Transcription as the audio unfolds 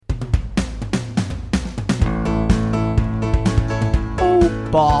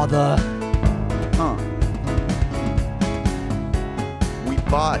bother. Huh. We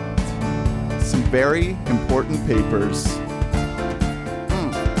bought some very important papers.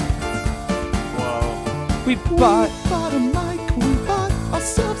 Whoa. We bought a mic. We bought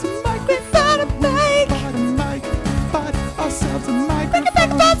ourselves a mic. We bought a mic. Bought a mic. Bought ourselves a microphone. a big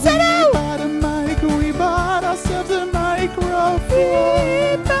falsetto. We bought a mic. We bought ourselves a microphone.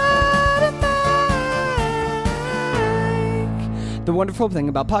 The wonderful thing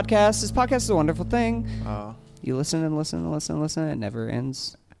about podcasts is podcasts is a wonderful thing. You listen and listen and listen and listen. It never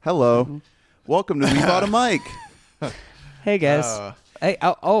ends. Hello. Welcome to We Bought a Mic. Hey, guys. Hey,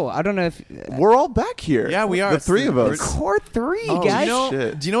 I don't know if... We're all back here. Yeah, we are. The three of us. Core 3, Oh, guys.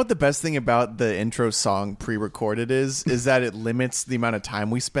 shit. Do you know what the best thing about the intro song pre-recorded is? Is that it limits the amount of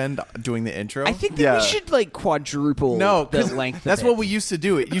time we spend doing the intro. I think that Yeah. we should, like, quadruple No, the 'cause length that's of it. what we used to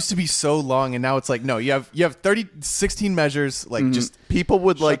do. It used to be so long, and now it's like, no, you have 16 measures, like just People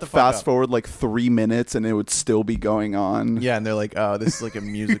would Shut like the fuck fast up. forward like 3 minutes and it would still be going on. yeah, and they're like, oh, this is like a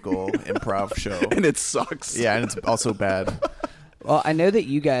musical improv show. And it sucks. Yeah, and it's also bad. Well, I know that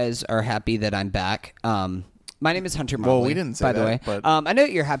you guys are happy that I'm back. My name is Hunter Mobley. Well, we didn't say by the that, way. but- I know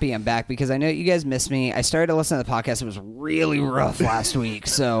that you're happy I'm back because I know you guys missed me. I started to listen to the podcast. It was really rough last week,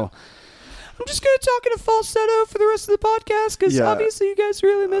 so I'm just going to talk in a falsetto for the rest of the podcast because Yeah. obviously you guys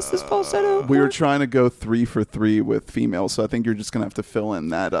really missed this falsetto. We were trying to go 3 for 3 with females, so I think you're just gonna have to fill in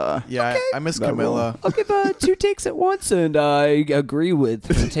that. Yeah, I miss That Camilla. I'll give 2 takes at once, and I agree with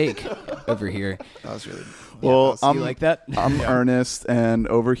the take over here. That was really. Well, You like that? I'm Ernest, and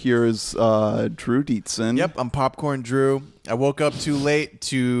over here is Drew Dietzen. Yep, I'm Popcorn Drew. I woke up too late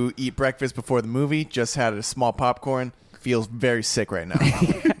to eat breakfast before the movie. Just had a small popcorn. Feels very sick right now.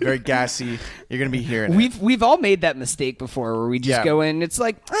 Very gassy. You're gonna be hearing it. We've all made that mistake before where we just Yeah. go in. It's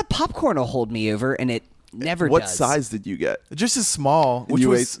like popcorn will hold me over, and it never What does. size did you get? Just as small, which You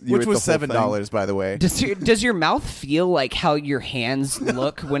was ate the whole $7, by the way. Does your mouth feel like how your hands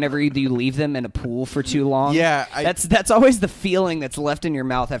look whenever you leave them in a pool for too long? Yeah, that's always the feeling that's left in your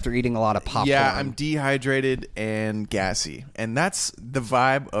mouth after eating a lot of popcorn. Yeah, I'm dehydrated and gassy, and that's the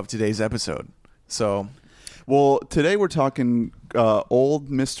vibe of today's episode. So, Well, today we're talking old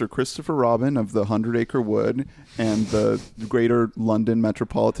Mr. Christopher Robin of the 100 Acre Wood and the greater London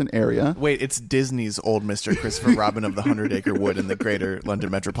metropolitan area. wait, it's Disney's old Mr. Christopher Robin of the 100 Acre Wood in the greater London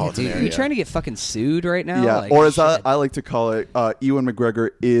metropolitan Dude, are area. you trying to get fucking sued right now? Yeah, Like, or as shit. I like to call it, Ewan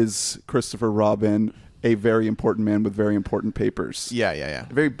McGregor is Christopher Robin, a very important man with very important papers. Yeah.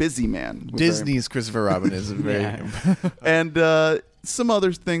 A very busy man. with very- Disney's Christopher Robin is a very... and some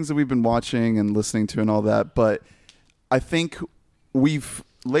other things that we've been watching and listening to and all that. But I think we've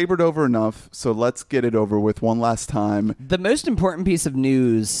labored over enough, so let's get it over with one last time. The most important piece of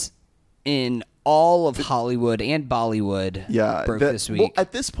news in all of Hollywood and Bollywood broke this week. Well,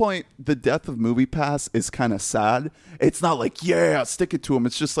 at this point, the death of MoviePass is kind of sad. It's not like, yeah, stick it to him.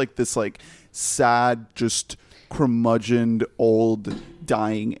 It's just like this like sad, just curmudgeoned old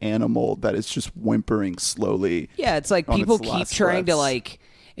dying animal that is just whimpering slowly. Yeah, it's like on people its keep last trying to breaths. like.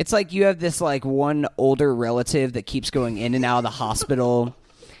 It's like you have this like one older relative that keeps going in and out of the hospital,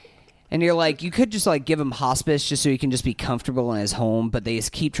 and you're like, you could just like give him hospice just so he can just be comfortable in his home, but they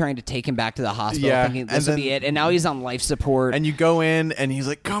just keep trying to take him back to the hospital, Yeah, thinking this will and be then- it, and now he's on life support. And you go in, and he's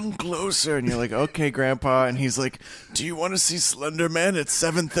like, "Come closer," and you're like, "Okay, Grandpa." And he's like, "Do you want to see Slender Man at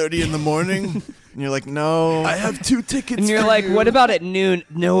 7:30 in the morning?" And you're like, "No." I have 2 tickets. And you're for like, you. what about at noon?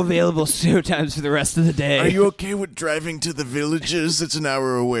 No available show times for the rest of the day. Are you okay with driving to the villages? It's an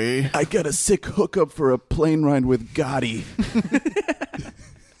hour away. I got a sick hookup for a plane ride with Gotti.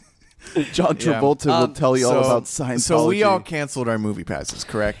 John Travolta will tell you all about Scientology. So we all canceled our movie passes,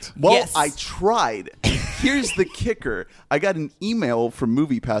 correct? Well, Yes. I tried. Here's the kicker. I got an email from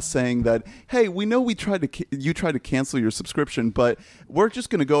MoviePass saying that, hey, we know you tried to cancel your subscription, but we're just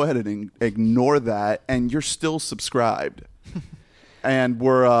going to go ahead and ignore that, and you're still subscribed. And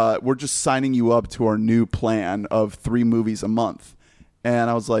we're just signing you up to our new plan of 3 movies a month. And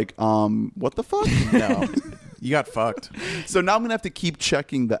I was like, what the fuck? No. You got fucked. So now I'm gonna have to keep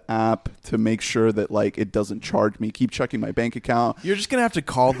checking the app to make sure that like it doesn't charge me. Keep checking my bank account. You're just gonna have to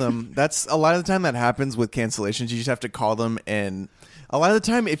call them. That's a lot of the time that happens with cancellations. You just have to call them, and a lot of the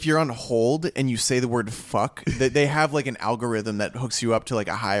time, if you're on hold and you say the word "fuck," they have like an algorithm that hooks you up to like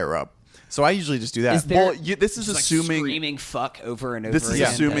a higher up. So I usually just do that. Is there Well, this is just, like, assuming screaming fuck over and over. this is again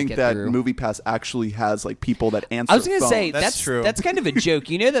to assuming get that through. MoviePass actually has like people that answer. I was gonna say phones. That's true. That's kind of a joke.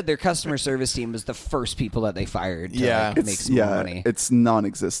 You know that their customer service team was the first people that they fired to Yeah. like, make some more money. it's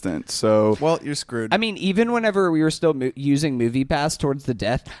non-existent. So Well, you're screwed. I mean, even whenever we were still using MoviePass towards the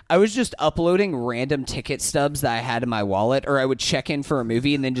death, I was just uploading random ticket stubs that I had in my wallet, or I would check in for a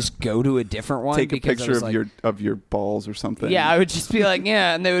movie and then just go to a different one. take a because I picture was of like, your balls or something. Yeah, I would just be like,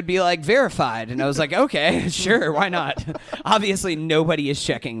 yeah, and they would be like verified, and I was like, okay, sure, why not? Obviously, nobody is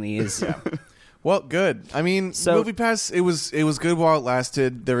checking these. Well, good. I mean, So- MoviePass, it was good while it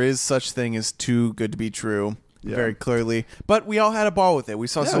lasted. There is such thing as too good to be true, Yeah. very clearly. But we all had a ball with it. We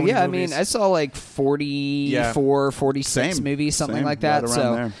saw so Oh, many yeah, movies. I mean, I saw like 44, 46 Same. movies, something Same. like that. Right around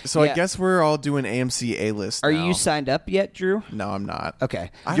So, there. So yeah. I guess we're all doing AMC A-list Are now. you signed up yet, Drew? No, I'm not. Okay.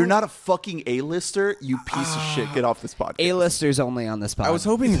 You're not a fucking A-lister, you piece of shit. Get off this podcast. A-listers only on this podcast. I was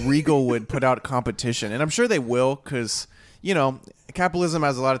hoping Regal would put out competition, and I'm sure they will because, you know, capitalism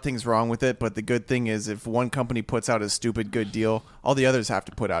has a lot of things wrong with it, but the good thing is if one company puts out a stupid good deal, all the others have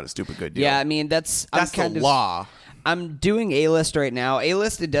to put out a stupid good deal. Yeah, I mean, that's That's I'm kind the of, law. I'm doing A-List right now.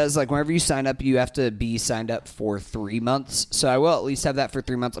 A-List, it does, like, whenever you sign up, you have to be signed up for 3 months. So I will at least have that for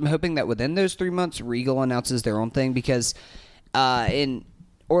 3 months. I'm hoping that within those 3 months, Regal announces their own thing because in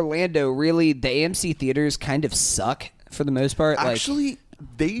Orlando, really, the AMC theaters kind of suck for the most part. Actually,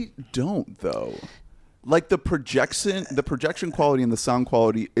 they don't though. Like the projection quality and the sound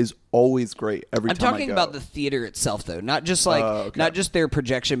quality is always great every I'm time I talking go. about the theater itself, though, not just like Okay. not just their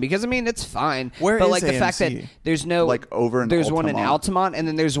projection. Because I mean, it's fine. Where but is like the fact that AMC? there's no Like, over in there's one in Altamont. Altamont, and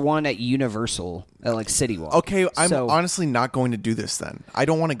then there's one at Universal at like City Walk. Okay, I'm So- honestly not going to do this then. I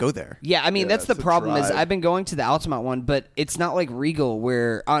don't want to go there. Yeah, I mean that's the it's a problem is drive. I've been going to the Altamont one, but it's not like Regal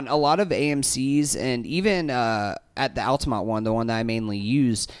where on a lot of AMC's and even at the Altamont one, the one that I mainly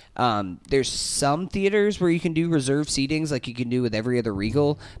use, there's some theaters where you can do reserved seatings like you can do with every other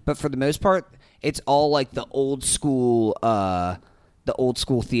Regal, but for the most part, it's all like the old school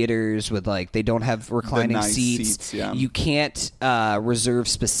theaters with like they don't have reclining nice seats. seats, yeah. You can't reserve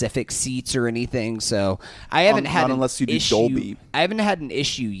specific seats or anything. So I haven't had not an unless you do issue. Dolby. I haven't had an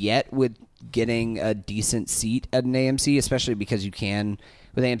issue yet with getting a decent seat at an AMC, especially because you can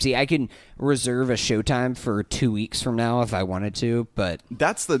with AMC. I can reserve a showtime for 2 weeks from now if I wanted to, but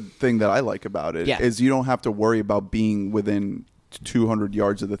That's the thing that I like about it Yeah. is you don't have to worry about being within 200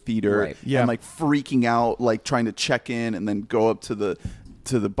 yards of the theater Right. Yeah. and like freaking out, like trying to check in and then go up to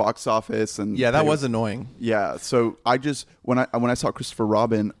the box office and Yeah, that pay- was annoying. Yeah, so I just when I saw Christopher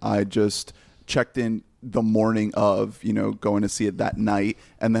Robin, I just checked in the morning of going to see it that night,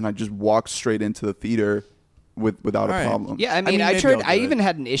 and then I just walked straight into the theater without All a right. problem. yeah, I mean, I maybe tried. I'll do I it. even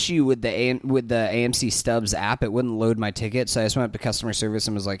had an issue with the AMC Stubs app. It wouldn't load my ticket, so I just went up to customer service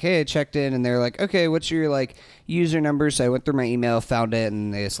and was like, "Hey, I checked in," and they're like, "Okay, what's your like user number?" So I went through my email, found it,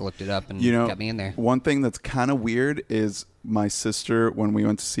 and they just looked it up and got me in there. One thing that's kind of weird is my sister, when we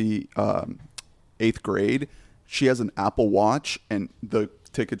went to see 8th Grade, she has an Apple Watch, and the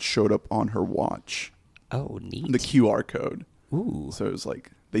ticket showed up on her watch, Oh, neat. the QR code. Ooh. So it was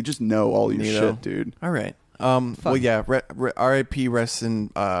like they just know all your Neato. shit, dude. All right. Well, yeah. R.I.P. Rest in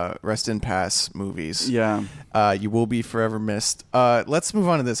Pass movies. Yeah. You will be forever missed. Let's move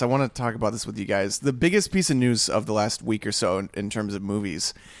on to this. I want to talk about this with you guys. The biggest piece of news of the last week or so in terms of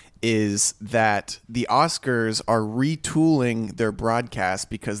movies is that the Oscars are retooling their broadcast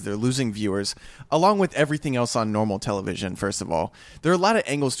because they're losing viewers, along with everything else on normal television, first of all. There are a lot of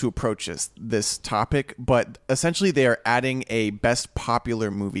angles to approach this topic, but essentially they are adding a best popular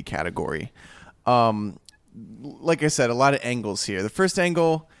movie category. Like I said, a lot of angles here. The first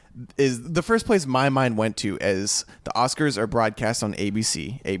angle is the first place my mind went to as the Oscars are broadcast on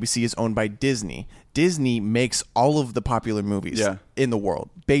ABC. ABC is owned by Disney. Disney makes all of the popular movies in the world,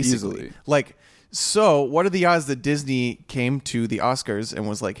 basically. Easily. Like, so what are the odds that Disney came to the Oscars and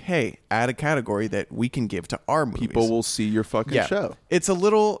was like, hey, add a category that we can give to our movies? People will see your fucking show.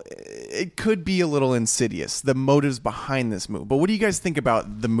 It could be a little insidious, the motives behind this move. But what do you guys think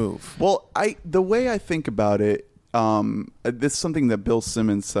about the move? Well, the way I think about it, this is something that Bill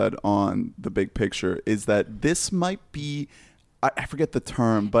Simmons said on The Big Picture, is that this might be, I forget the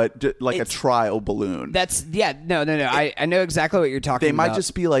term, but like a trial balloon. That's no. I know exactly what you're talking They about. might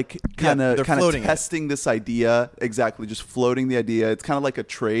just be like kind they're of floating it. testing this idea. Exactly, just floating the idea. It's kind of like a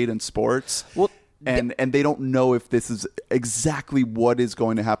trade in sports. Well, and they don't know if this is exactly what is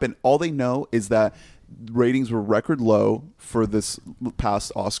going to happen. All they know is that ratings were record low for this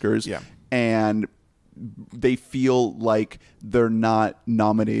past Oscars. Yeah. And they feel like they're not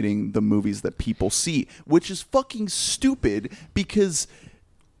nominating the movies that people see, which is fucking stupid because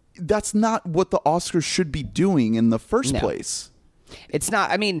that's not what the Oscars should be doing in the first place. It's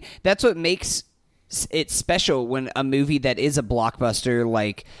not. I mean, that's what makes it special when a movie that is a blockbuster,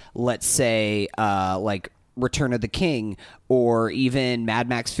 like let's say, like Return of the King or even Mad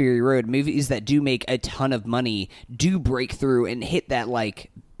Max Fury Road, movies that do make a ton of money, do break through and hit that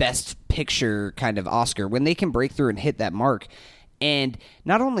like best picture kind of Oscar, when they can break through and hit that mark. And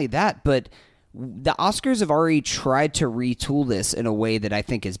not only that, but the Oscars have already tried to retool this in a way that I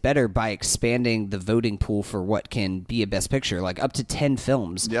think is better by expanding the voting pool for what can be a best picture, like up to 10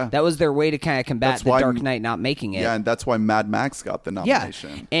 films. Yeah. That was their way to kind of combat The Dark Knight not making it. Yeah, and that's why Mad Max got the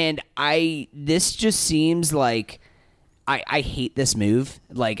nomination. Yeah, and this just seems like I hate this move.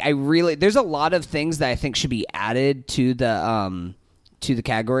 Like there's a lot of things that I think should be added to the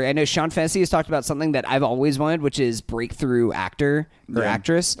category. I know Sean Fennessy has talked about something that I've always wanted, which is breakthrough actor or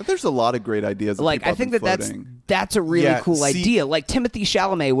actress. But there's a lot of great ideas. Like I think that's a really cool idea. Like Timothée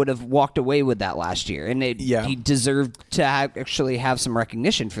Chalamet would have walked away with that last year, and he deserved to actually have some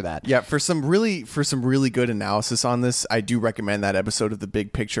recognition for that. Yeah, for some really good analysis on this, I do recommend that episode of the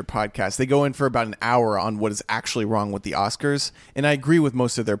Big Picture podcast. They go in for about an hour on what is actually wrong with the Oscars, and I agree with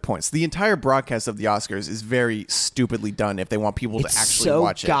most of their points. The entire broadcast of the Oscars is very stupidly done if they want people to actually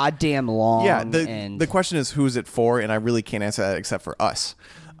watch it. So goddamn long. Yeah, the question is who's it for, and I really can't answer that except for us.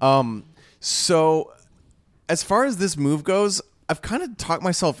 So as far as this move goes, I've kind of talked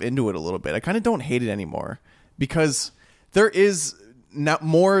myself into it a little bit. I kind of don't hate it anymore because there is not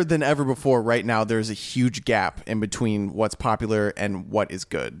more than ever before right now. There's a huge gap in between what's popular and what is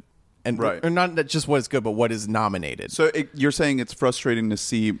good. And or not just what is good, but what is nominated. So you're saying it's frustrating to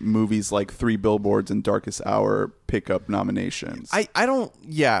see movies like Three Billboards and Darkest Hour pick up nominations. I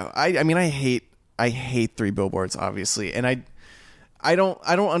mean, I hate Three Billboards, obviously. And I don't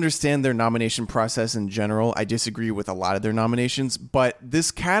understand their nomination process in general. I disagree with a lot of their nominations, but this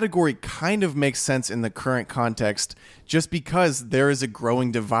category kind of makes sense in the current context just because there is a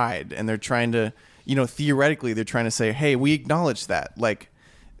growing divide and they're trying to, theoretically they're trying to say, hey, we acknowledge that. Like,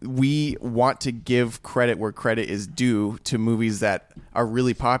 we want to give credit where credit is due to movies that are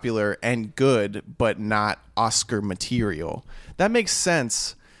really popular and good, but not Oscar material. That makes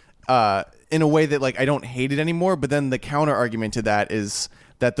sense in a way that, like, I don't hate it anymore. But then the counter argument to that is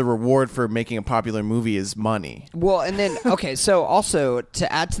that the reward for making a popular movie is money. Well, and then, okay, so also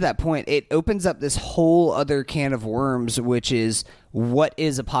to add to that point, it opens up this whole other can of worms, which is what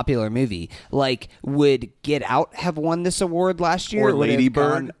is a popular movie? Like, would Get Out have won this award last year? Or Lady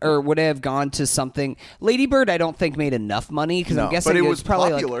Bird? Or would it have gone to something? Lady Bird, I don't think made enough money because I'm guessing but it was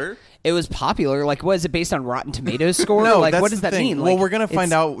probably popular. It was popular. Like, was it based on Rotten Tomatoes score? No, like, that's what does the that thing. mean? Well, Like, we're gonna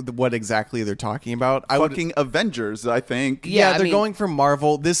find out what exactly they're talking about. Fucking Avengers, I think. Yeah, they're going for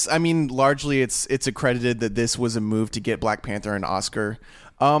Marvel. This, I mean, largely it's accredited that this was a move to get Black Panther an Oscar.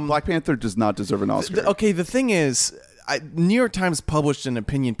 Black Panther does not deserve an Oscar. Okay, the thing is, New York Times published an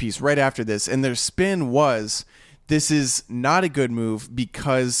opinion piece right after this, and their spin was, this is not a good move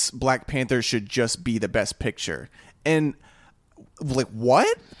because Black Panther should just be the best picture. And, like,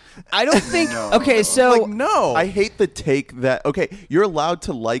 what? I don't think. Okay, so Like, no. I hate the take that, okay, you're allowed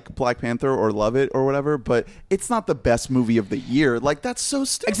to like Black Panther or love it or whatever, but it's not the best movie of the year. Like, that's so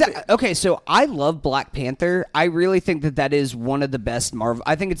stupid. Exactly. Okay, so I love Black Panther. I really think that is one of the best Marvel.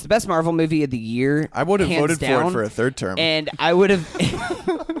 I think it's the best Marvel movie of the year. I would have hands voted down. for it for a third term. And I would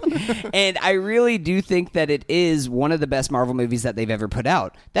have. And I really do think that it is one of the best Marvel movies that they've ever put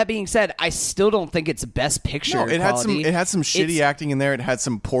out. That being said, I still don't think it's best picture. No, it quality. had some shitty acting in there. It had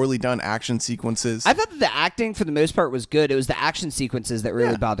some poorly done action sequences. I thought that the acting for the most part was good. It was the action sequences that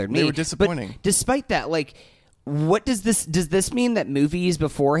really bothered me. They were disappointing. But despite that, like, what does this mean that movies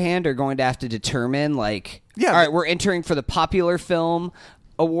beforehand are going to have to determine, like, all right, we're entering for the popular film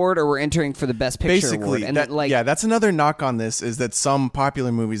award or we're entering for the best picture award? And that's another knock on this, is that some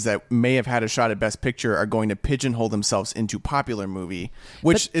popular movies that may have had a shot at best picture are going to pigeonhole themselves into popular movie,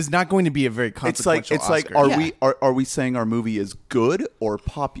 which is not going to be a very consequential Oscar. Are we saying our movie is good or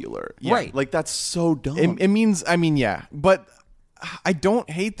popular? Yeah. Right. Like, that's so dumb. It means, I mean, yeah, but I don't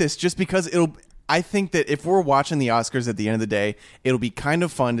hate this just because I think that if we're watching the Oscars at the end of the day, it'll be kind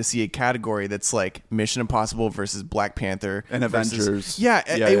of fun to see a category that's like Mission Impossible versus Black Panther and Avengers. Yeah,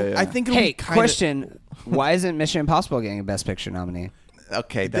 I think it'll be kind question. Why isn't Mission Impossible getting a Best Picture nominee?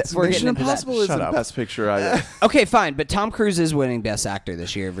 Okay, that's Mission Impossible isn't Best Picture either. Okay, fine, but Tom Cruise is winning Best Actor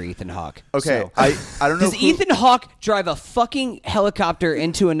this year over Ethan Hawke. Okay, so. I don't know. Does Ethan Hawke drive a fucking helicopter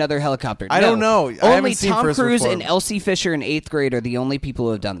into another helicopter? I don't know. Only Tom Cruise and Elsie Fisher in 8th grade are the only people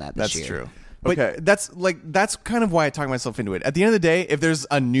who have done that this year. That's true. But that's kind of why I talk myself into it. At the end of the day, if there's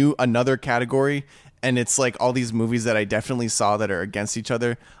another category and it's like all these movies that I definitely saw that are against each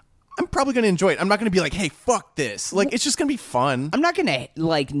other, I'm probably going to enjoy it. I'm not going to be like, hey, fuck this. Like, it's just going to be fun. I'm not gonna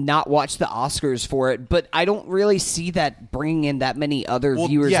like not watch the Oscars for it, but I don't really see that bringing in that many other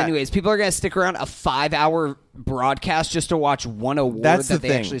viewers. yeah. Anyways, people are gonna stick around a 5-hour broadcast just to watch one award That's that the they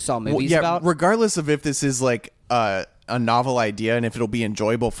thing. actually saw movies yeah, about. regardless of if this is like a novel idea and if it'll be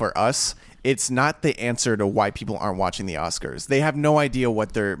enjoyable for us, it's not the answer to why people aren't watching the Oscars. They have no idea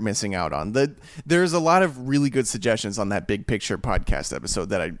what they're missing out on. There's a lot of really good suggestions on that Big Picture podcast episode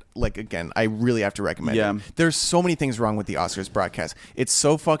that I like. Again, I really have to recommend Yeah. it. There's so many things wrong with the Oscars broadcast. It's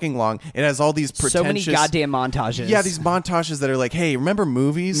so fucking long. It has all these So many pretentious goddamn montages. Yeah, these montages that are like, hey, remember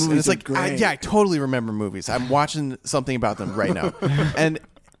movies? And Movies it's like, are great. yeah, I totally remember movies. I'm watching something about them right now.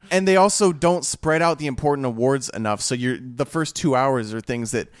 And they also don't spread out the important awards enough. So the first 2 hours are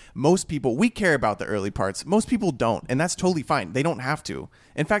things that most people, we care about the early parts. Most people don't. And that's totally fine. They don't have to.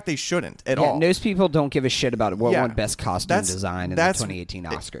 In fact, they shouldn't at all. Most people don't give a shit about what Yeah. won Best Costume Design in the 2018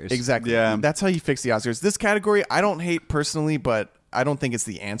 Oscars. Exactly. Yeah. That's how you fix the Oscars. This category, I don't hate personally, but I don't think it's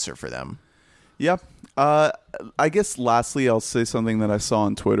the answer for them. Yeah. I guess lastly, I'll say something that I saw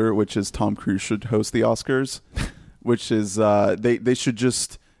on Twitter, which is Tom Cruise should host the Oscars, which is they should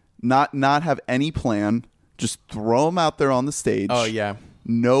just not have any plan, just throw him out there on the stage. Oh, yeah.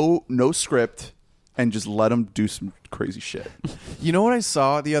 No script, and just let him do some crazy shit. You know what I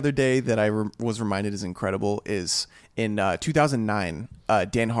saw the other day that I was reminded is incredible is in 2009,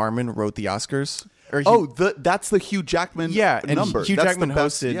 Dan Harmon wrote the Oscars. That's the Hugh Jackman And number. Hugh That's Jackman the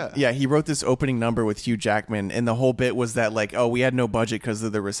best- hosted. Yeah, he wrote this opening number with Hugh Jackman, and the whole bit was that like, oh, we had no budget because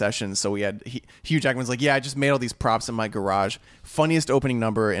of the recession, so we had Hugh Jackman's like, yeah, I just made all these props in my garage. Funniest opening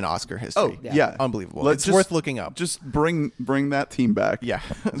number in Oscar history. Oh yeah, unbelievable. Let's It's worth looking up. Just bring that team back. Yeah,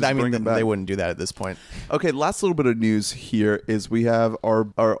 Just I mean bring them back. they wouldn't do that at this point. Okay, last little bit of news here is we have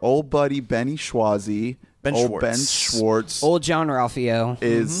our old buddy Benny Schwartzy. Ben Schwartz Old John Ralphio.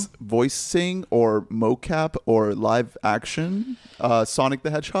 is voicing or mocap or live action Sonic the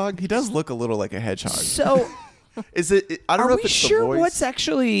Hedgehog. He does look a little like a hedgehog. So, Is it? I don't are know if we it's sure the voice. what's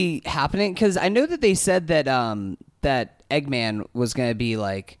actually happening? Because I know that they said that that Eggman was going to be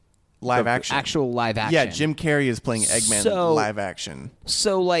like Live action. actual live action. Yeah, Jim Carrey is playing Eggman So- live action.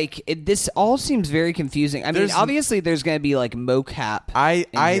 So like this all seems very confusing. I mean, There's- obviously there's going to be like mocap. I-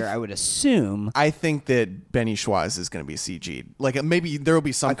 here, I would assume. I think that Benny Schwartz is going to be CG'd. Like maybe there will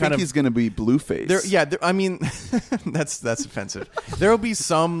be some I kind think of he's going to be Blueface. I mean, that's offensive. There will be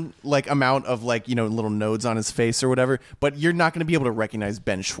some like amount of like little nodes on his face or whatever, but you're not going to be able to recognize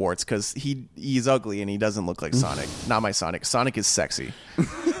Ben Schwartz because he's ugly and he doesn't look like Sonic. Not my Sonic. Sonic is sexy.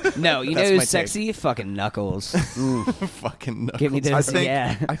 No, you know That's my who's sexy? Fucking Knuckles. Fucking knuckles. Give me this.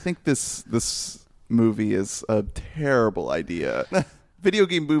 I think this movie is a terrible idea. Video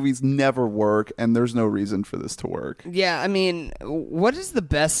game movies never work, and there's no reason for this to work. Yeah, I mean, what is the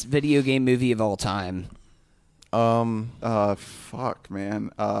best video game movie of all time? Fuck,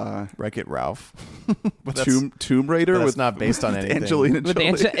 man. Wreck-It Ralph. Tomb Raider that's with not based on with anything. Angelina With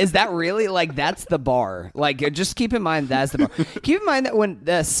Jolie. is that really like that's the bar? Like, just keep in mind that's the bar. Keep in mind that when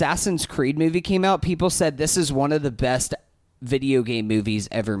the Assassin's Creed movie came out, people said this is one of the best video game movies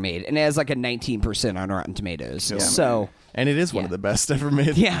ever made, and it has like a 19% on Rotten Tomatoes. So And it is one Yeah. of the best ever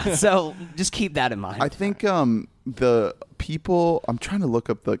made. yeah, so just keep that in mind. I think the people. I'm trying to look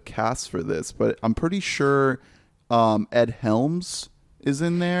up the cast for this, but I'm pretty sure Ed Helms is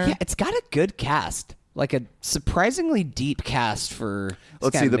in there. yeah, it's got a good cast, like a surprisingly deep cast for this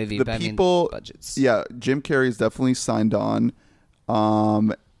Let's kind see of the movie. the but people. I mean, budgets. Yeah, Jim Carrey's definitely signed on.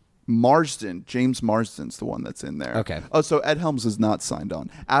 James Marsden's the one that's in there. Okay. Oh, so Ed Helms is not signed on.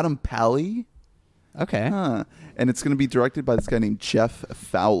 Adam Pally. Okay. Huh. And it's going to be directed by this guy named Jeff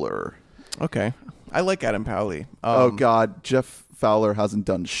Fowler. Okay. I like Adam Pally. Oh God, Jeff Fowler hasn't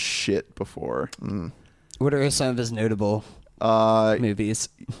done shit before. What are some of his notable movies?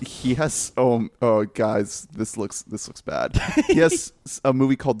 He has guys, this looks bad. He has a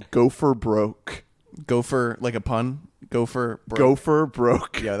movie called Gopher Broke. Gopher, like a pun. Gopher. Broke. Gopher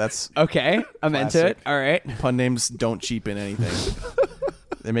Broke. Yeah, that's Okay, I'm into Classic. it. All right. pun names don't cheapen anything.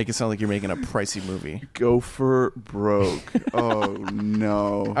 They make it sound like you're making a pricey movie. Gopher Broke. Oh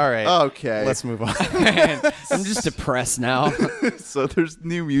no. All right. Okay. Let's move on. I'm just depressed now. So there's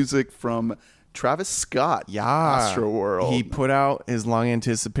new music from Travis Scott. Yeah. Astroworld. He put out his long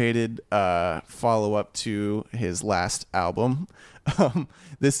anticipated follow-up to his last album. So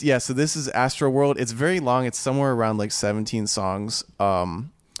this is Astroworld. It's very long. It's somewhere around like 17 songs. A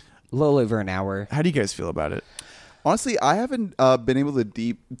little over an hour. How do you guys feel about it? Honestly, I haven't been able to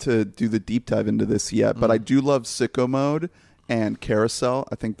do the deep dive into this yet, but I do love Sicko Mode, and Carousel.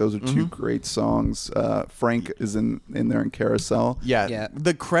 I think those are two great songs. Frank is in there in Carousel. Yeah.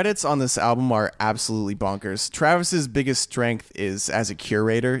 The credits on this album are absolutely bonkers. Travis's biggest strength is as a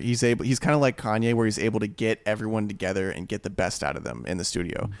curator. He's kind of like Kanye, where he's able to get everyone together and get the best out of them in the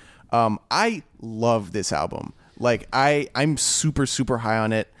studio. I love this album. Like I'm super, super high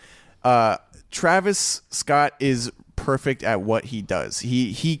on it. Travis Scott is perfect at what he does.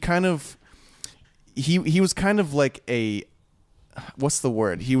 He was kind of like a, what's the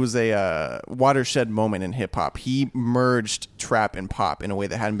word? He was a watershed moment in hip hop. He merged trap and pop in a way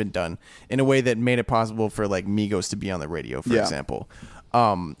that hadn't been done, in a way that made it possible for like Migos to be on the radio, for example.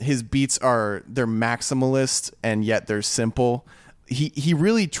 His beats they're maximalist and yet they're simple. He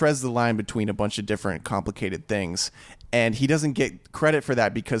really treads the line between a bunch of different complicated things, and he doesn't get credit for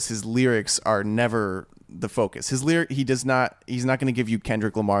that because his lyrics are never the focus. He's not going to give you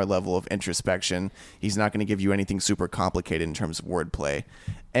Kendrick Lamar level of introspection. He's not going to give you anything super complicated in terms of wordplay.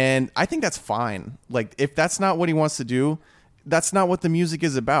 And I think that's fine. Like, if that's not what he wants to do, that's not what the music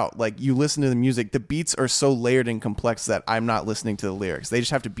is about. Like, you listen to the music, the beats are so layered and complex that I'm not listening to the lyrics. They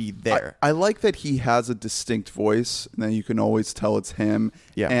just have to be there. I like that he has a distinct voice and then you can always tell it's him.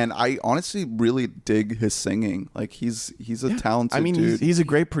 Yeah. And I honestly really dig his singing. Like, he's a talented dude. He's a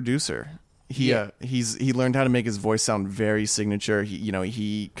great producer. He learned how to make his voice sound very signature.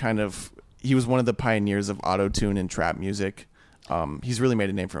 He was one of the pioneers of auto-tune and trap music. He's really made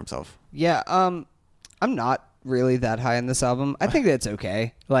a name for himself. Yeah, I'm not really that high on this album. I think that's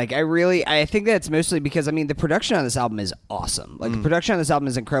okay. Like, I think that's mostly because, I mean, the production on this album is awesome. Like, the production on this album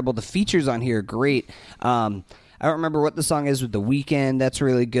is incredible. The features on here are great. I don't remember what the song is with The Weeknd. That's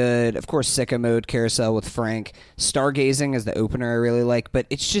really good. Of course, Sicko Mode, Carousel with Frank. Stargazing is the opener I really like. But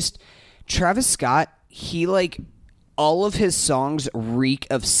it's just, Travis Scott, all of his songs reek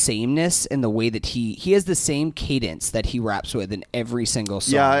of sameness in the way that he has the same cadence that he raps with in every single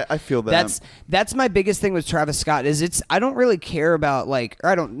song. Yeah, I feel that. That's my biggest thing with Travis Scott is I don't really care about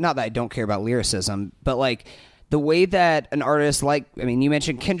not that I don't care about lyricism, but like the way that an artist you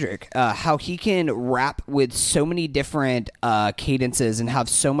mentioned Kendrick, how he can rap with so many different cadences and have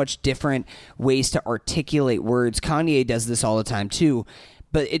so much different ways to articulate words. Kanye does this all the time too.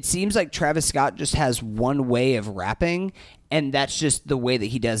 But it seems like Travis Scott just has one way of rapping, and that's just the way that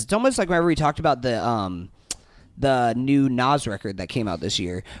he does. It's almost like whenever we talked about the new Nas record that came out this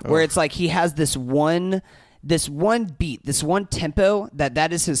year, where it's like he has this one beat, this one tempo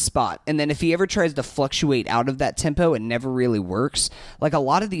that is his spot. And then if he ever tries to fluctuate out of that tempo, it never really works. Like, a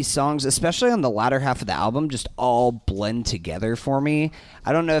lot of these songs, especially on the latter half of the album, just all blend together for me.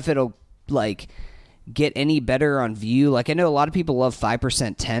 I don't know if it'll get any better on view. Like, I know a lot of people love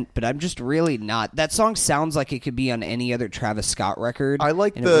 5% Tent, but I'm just really not. That song sounds like it could be on any other Travis Scott record. I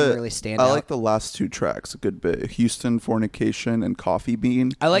like really stand out. like the last two tracks a good bit. Houston, Fornication, and Coffee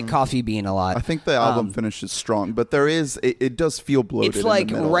Bean. I like Coffee Bean a lot. I think the album finishes strong, but it does feel bloated. It's like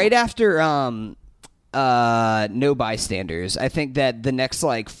in the middle. right after No Bystanders. I think that the next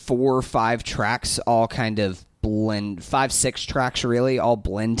 4 or 5 tracks all kind of blend, 5-6 tracks really all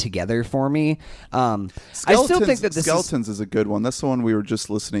blend together for me. I still think that Skeletons is a good one. That's the one we were just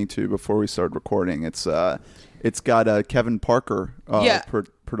listening to before we started recording. It's got Kevin Parker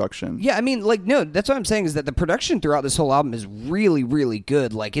production. Yeah, I mean, no, that's what I'm saying is that the production throughout this whole album is really, really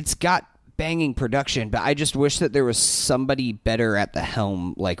good. Like, it's got banging production, but I just wish that there was somebody better at the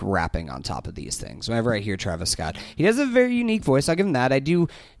helm, rapping on top of these things. Whenever I hear Travis Scott, he has a very unique voice. I'll give him that. I do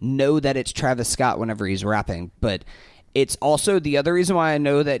know that it's Travis Scott whenever he's rapping, but it's also the other reason why I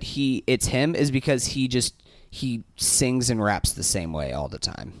know that it's him is because he sings and raps the same way all the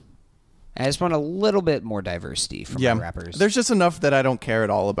time. I just want a little bit more diversity from my rappers. There's just enough that I don't care at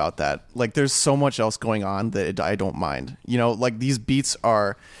all about that. Like, there's so much else going on that I don't mind. These beats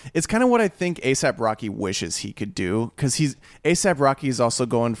are... It's kind of what I think A$AP Rocky wishes he could do, because A$AP Rocky is also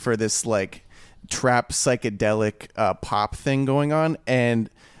going for this, trap psychedelic pop thing going on, and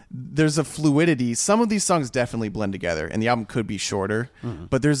there's a fluidity. Some of these songs definitely blend together, and the album could be shorter,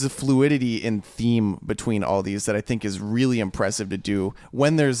 but there's a fluidity in theme between all these that I think is really impressive to do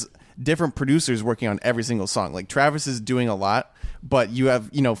when there's different producers working on every single song. Like, Travis is doing a lot, but you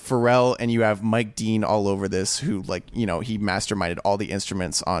have, Pharrell and you have Mike Dean all over this, who he masterminded all the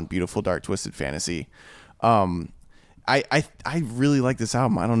instruments on Beautiful Dark Twisted Fantasy. I really like this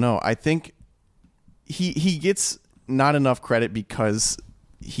album. I don't know. I think he gets not enough credit because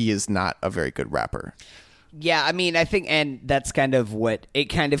he is not a very good rapper. Yeah, I mean, I think, and that's kind of what it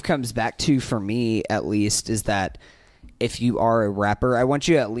kind of comes back to for me, at least, is that if you are a rapper, I want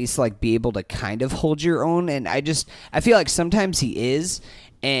you to at least be able to kind of hold your own. And I feel like sometimes he is,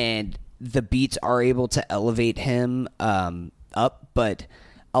 and the beats are able to elevate him up, but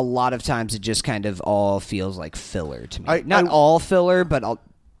a lot of times it just kind of all feels like filler to me. I- All filler, but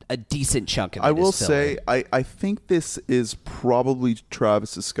a decent chunk of it I will is filler. say, I think this is probably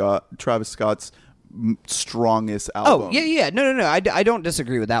Travis Scott's strongest album. Oh, yeah. No. I don't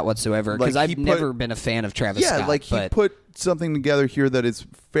disagree with that whatsoever because Like, I've he put- never been a fan of Travis Scott. Yeah, like he but put something together here that is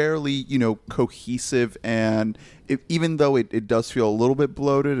fairly, cohesive, and even though it does feel a little bit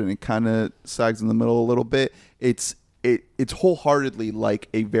bloated and it kind of sags in the middle a little bit, it's wholeheartedly like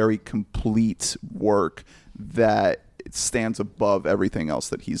a very complete work that stands above everything else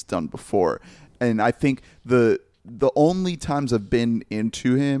that he's done before. And I think the only times I've been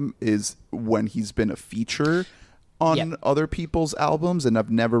into him is when he's been a feature on Yeah. other people's albums, and I've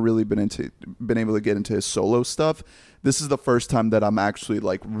never really been able to get into his solo stuff. This is the first time that I'm actually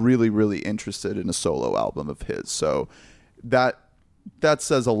like really, really interested in a solo album of his. So that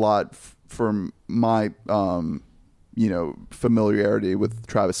says a lot for my familiarity with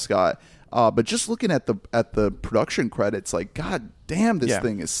Travis Scott. But just looking at the production credits, like, god damn, this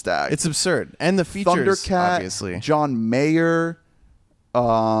thing is stacked. It's absurd. And the features, Thundercat, obviously. John Mayer,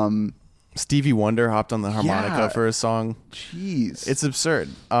 Stevie Wonder hopped on the harmonica Yeah. for a song. jeez. It's absurd.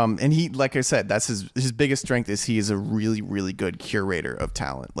 And he, like I said, that's his biggest strength is he is a really, really good curator of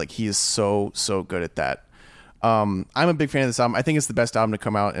talent. Like he is so good at that. I'm a big fan of this album. I think it's the best album to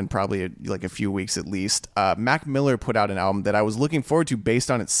come out in probably a few weeks at least. Mac Miller put out an album that I was looking forward to based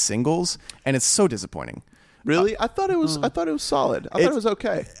on its singles, and it's so disappointing. Really? I thought it was solid. I thought it was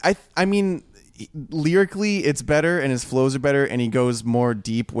okay. I mean, lyrically, it's better, and his flows are better, and he goes more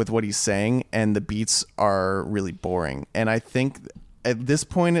deep with what he's saying, and the beats are really boring. And I think at this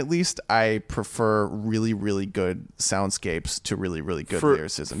point, at least, I prefer really, really good soundscapes to really, really good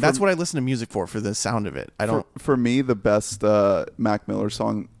lyricism. That's what I listen to music for the sound of it. I don't. For me, the best Mac Miller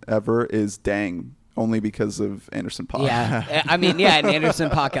song ever is "Dang," only because of Anderson .Paak. Yeah, I mean, and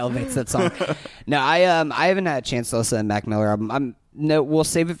Anderson .Paak elevates that song. No, I haven't had a chance to listen to the Mac Miller album. We'll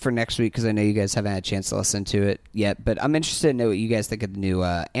save it for next week because I know you guys haven't had a chance to listen to it yet. But I'm interested to know what you guys think of the new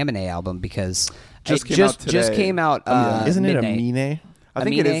Amine album because Just it came out just today. came out. Isn't it midnight. Amine? I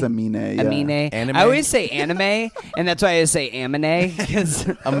think it is Amine. Yeah. Amine. Anime? I always say anime, and that's why I always say Amine.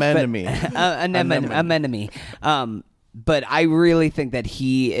 Anemone. Anemone. But I really think that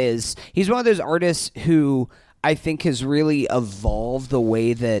he's one of those artists who I think has really evolved the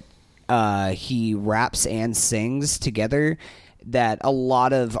way that he raps and sings together, that a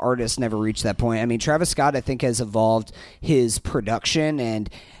lot of artists never reach that point. I mean, Travis Scott, I think, has evolved his production and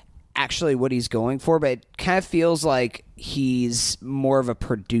actually what he's going for, but it kind of feels like he's more of a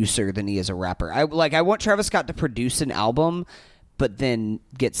producer than he is a rapper. I want Travis Scott to produce an album, but then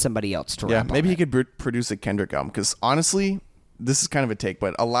get somebody else to rap on maybe he it. could produce a Kendrick album because honestly, this is kind of a take,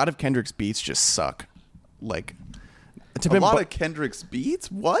 but a lot of Kendrick's beats just suck. Like, A lot of Kendrick's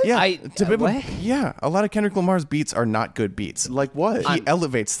beats? What? yeah, what? yeah, a lot of Kendrick Lamar's beats are not good beats. Like what? He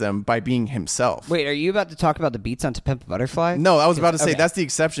elevates them by being himself. Wait, are you about to talk about the beats on To Pimp a Butterfly? No, I was about to say Okay. that's the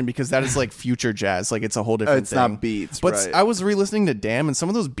exception because that is like future jazz. Like it's a whole different It's thing. not beats, But right. I was re-listening to Damn, and some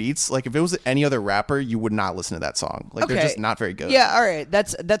of those beats, like if it was any other rapper, you would not listen to that song. Like they're just not very good. Yeah, all right,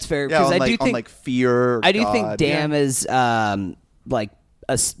 that's fair yeah, because on I do on think like Fear. I do think God, Damn is like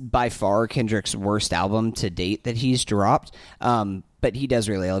by far Kendrick's worst album to date that he's dropped. But he does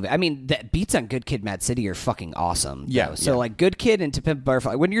really elevate. I mean, the beats on Good Kid, Mad City are fucking awesome. Yeah, though. So yeah. like Good Kid and To Pimp a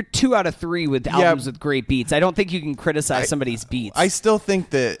Butterfly, when you're 2 out of 3 with albums with great beats, I don't think you can criticize somebody's beats. I still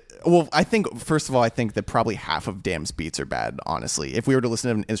think that. Well, I think first of all, I think that probably half of Damn's beats are bad. Honestly, if we were to listen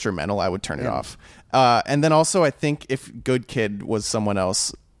to an instrumental, I would turn it off. And then also, I think if Good Kid was someone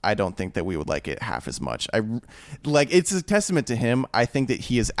else, I don't think that we would like it half as much. It's a testament to him. I think that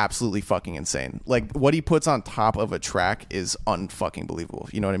he is absolutely fucking insane. Like what he puts on top of a track is unfucking believable.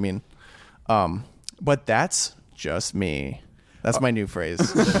 You know what I mean? But that's just me. That's my new phrase.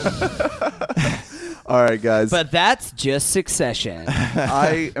 All right, guys. but that's just Succession.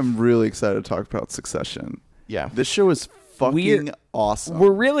 I am really excited to talk about Succession. Yeah. This show is fucking We're- awesome.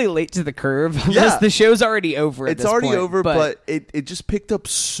 We're really late to the curve. Yeah. The show's already over. At It's this already point, over, but it just picked up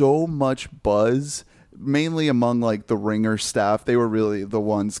so much buzz, mainly among like the Ringer staff. They were really the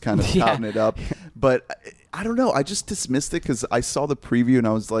ones kind of Yeah. touting it up. But I don't know. I just dismissed it because I saw the preview and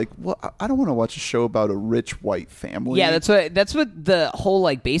I was like, "Well, I don't want to watch a show about a rich white family." yeah, that's what the whole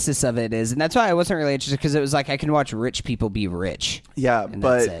like basis of it is, and that's why I wasn't really interested because it was like I can watch rich people be rich. Yeah, And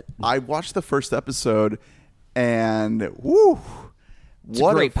but that's it. I watched the first episode, and woo,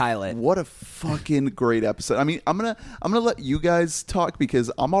 what a great pilot. What a fucking great episode! I mean, I'm gonna let you guys talk because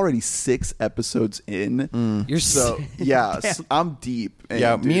I'm already 6 episodes in. You're So yeah, I'm deep.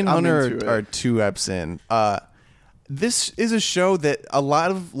 Yeah, dude, me and I'm Hunter into are it. 2 eps in. This is a show that a lot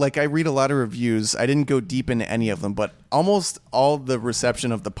of, like, I read a lot of reviews. I didn't go deep into any of them, but almost all the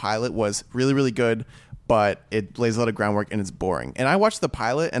reception of the pilot was really, really good, but it lays a lot of groundwork and it's boring. And I watched the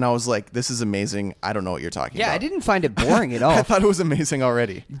pilot and I was like, this is amazing. I don't know what you're talking about. Yeah, I didn't find it boring at all. I thought it was amazing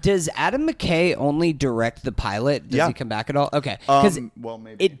already. Does Adam McKay only direct the pilot? Does Yeah. he come back at all? Okay. Because well,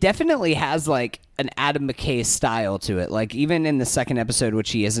 maybe. it definitely has like an Adam McKay style to it. Like even in the second episode,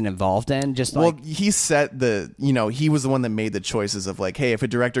 which he isn't involved in, just like... Well, he set the, he was the one that made the choices of like, hey, if a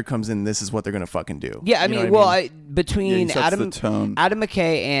director comes in, this is what they're going to fucking do. Yeah, I You know mean, what between Yeah, he sets the Adam tone.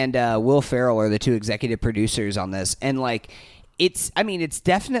 McKay and Will Ferrell are the two executive producers on this, and like, it's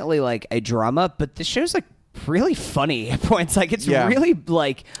definitely like a drama, but the show's like really funny at points. Like, it's Yeah. really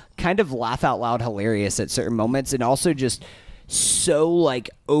like kind of laugh out loud hilarious at certain moments, and also just so like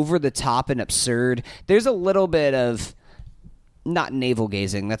over the top and absurd. There's a little bit of not navel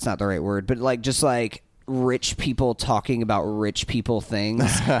gazing. That's not the right word, but like just like rich people talking about rich people things,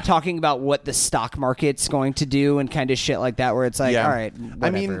 talking about what the stock market's going to do and kind of shit like that, where it's like, all right, whatever. I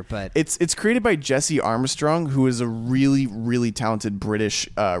mean, but it's created by Jesse Armstrong, who is a really, really talented British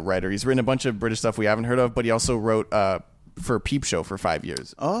writer. He's written a bunch of British stuff we haven't heard of, but he also wrote for Peep Show for 5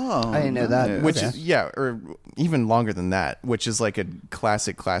 years. Oh, I didn't know that. nice. Which Okay. is, or even longer than that, which is like a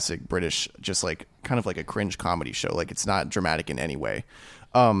classic British, just like kind of like a cringe comedy show. Like it's not dramatic in any way.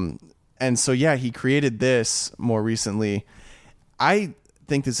 And so, yeah, he created this more recently. I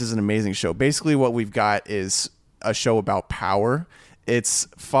think this is an amazing show. Basically what we've got is a show about power. It's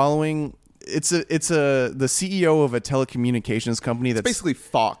following, the CEO of a telecommunications company that's basically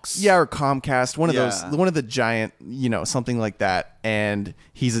Fox. yeah, or Comcast, one of Yeah. those, one of the giant, something like that. And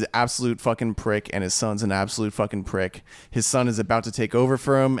he's an absolute fucking prick, and his son's an absolute fucking prick. His son is about to take over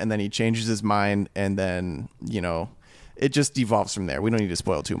for him, and then he changes his mind, and then, it just devolves from there. We don't need to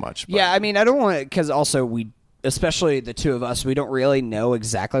spoil too much. But. yeah, I mean, I don't want to, because also especially the two of us, we don't really know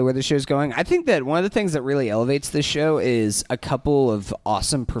exactly where the show's going. I think that one of the things that really elevates this show is a couple of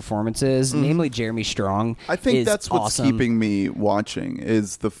awesome performances, namely Jeremy Strong. I think is that's what's awesome. keeping me watching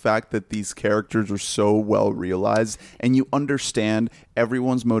is the fact that these characters are so well realized and you understand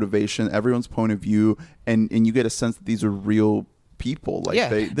everyone's motivation, everyone's point of view, and you get a sense that these are real people. Like Yeah.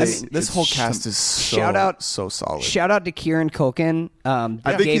 This it's whole cast is so, Shout out- so solid. Shout out to Kieran Culkin, the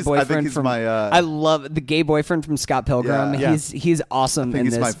I think gay he's- I boyfriend think he's from. my, I love the gay boyfriend from Scott Pilgrim. Yeah. He's awesome I think in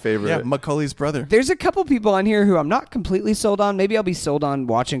he's this. my favorite. yeah, Macaulay's brother. There's a couple people on here who I'm not completely sold on. Maybe I'll be sold on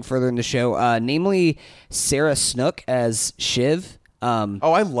watching further in the show. Namely, Sarah Snook as Shiv. Oh,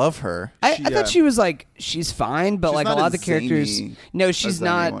 I love her. I She- thought she was like she's fine, but She's like a not lot of as the characters. zany No, she's as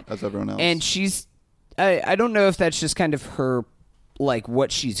not. anyone- as everyone else. And she's. I don't know if that's just kind of her. Like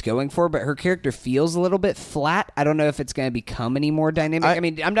what she's going for, but her character feels a little bit flat. I don't know if it's going to become any more dynamic. I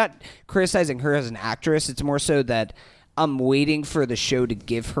mean, I'm not criticizing her as an actress. It's more so that I'm waiting for the show to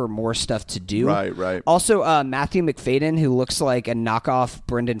give her more stuff to do. Right. Also, Matthew McFadden, who looks like a knockoff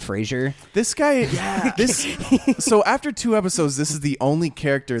Brendan Fraser. This guy, so after 2 episodes, this is the only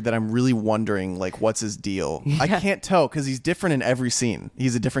character that I'm really wondering, like, what's his deal? I can't tell because he's different in every scene.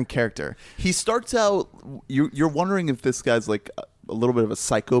 He's a different character. he starts out. You're wondering if this guy's like a little bit of a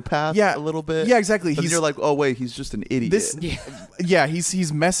psychopath. Yeah. a little bit. Yeah, exactly. But then you're like, oh wait, he's just an idiot. This, yeah,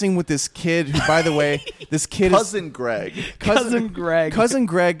 he's messing with this kid who, by the way, this kid cousin Greg. Cousin Greg. Cousin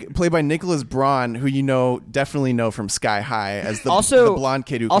Greg, played by Nicholas Braun, who definitely know from Sky High as the blonde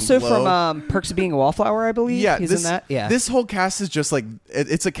kid who also can glow. from Perks of Being a Wallflower, I believe. Yeah, he's in that. Yeah, This whole cast is just like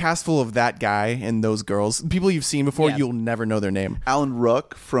it's a cast full of that guy and those girls, people you've seen before. Yeah. You'll never know their name. Alan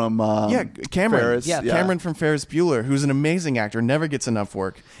Ruck from Cameron. Ferris. Yeah. Cameron from Ferris Bueller, who's an amazing actor, never gets enough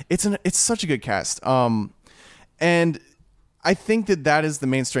work. It's such a good cast. And I think that is the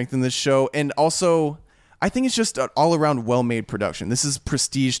main strength in this show. And also, I think it's just an all-around well-made production. This is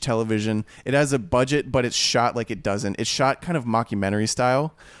prestige television. It has a budget, but it's shot like it doesn't. It's shot kind of mockumentary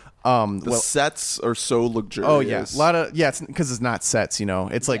style. The sets are so luxurious. Oh yeah, it's because it's not sets,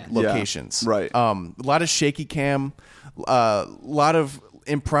 it's like locations, right. A lot of shaky cam, a lot of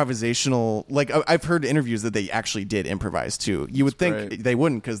improvisational. Like I've heard interviews that they actually did improvise too. You would think great. they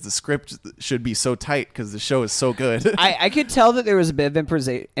wouldn't because the script should be so tight because the show is so good. I could tell that there was a bit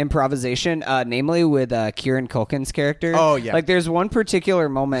of improvisation, namely with Kieran Culkin's character. Oh, yeah. Like there's one particular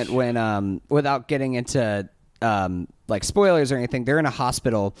moment when, without getting into like spoilers or anything, they're in a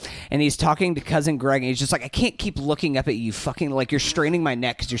hospital and he's talking to cousin Greg and he's just like, I can't keep looking up at you, fucking like you're straining my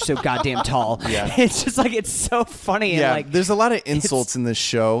neck because you're so goddamn tall. Yeah. It's just like it's so funny. Yeah, and like there's a lot of insults in this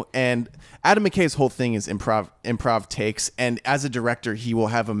show, and Adam McKay's whole thing is improv takes, and as a director, he will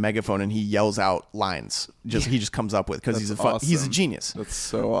have a megaphone and he yells out lines. He just comes up with because he's a awesome. he's a genius. That's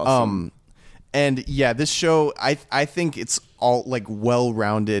so awesome. And yeah, this show, I think it's all like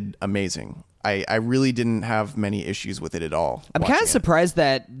well-rounded, amazing. I really didn't have many issues with it at all. I'm kind of surprised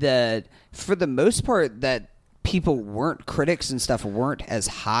that for the most part that critics and stuff weren't as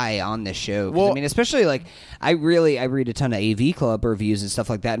high on this show. Well, I mean, especially like I read a ton of AV Club reviews and stuff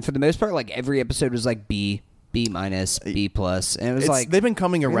like that, and for the most part, like every episode was like B minus, B plus, and it was like they've been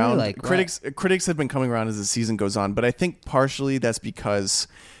coming really, around. like, Critics have been coming around as the season goes on, but I think partially that's because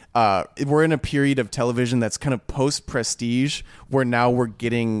we're in a period of television that's kind of post-Prestige, where now we're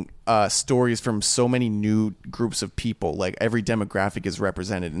getting stories from so many new groups of people. Like every demographic is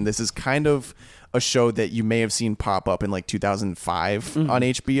represented, and this is kind of a show that you may have seen pop up in like 2005 on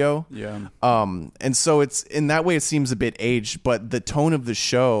HBO. Yeah. And so it's in that way it seems a bit aged, but the tone of the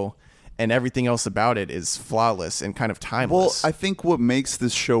show and everything else about it is flawless and kind of timeless. Well, I think what makes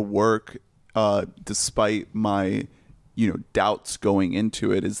this show work, despite my, doubts going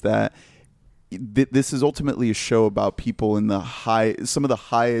into it, is that this is ultimately a show about people in some of the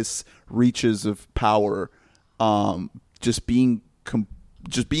highest reaches of power, just being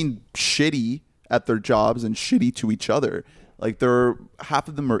shitty at their jobs and shitty to each other. Like half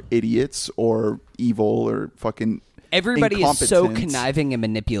of them are idiots or evil or fucking. Everybody is so conniving and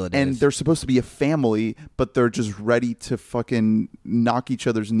manipulative. And they're supposed to be a family, but they're just ready to fucking knock each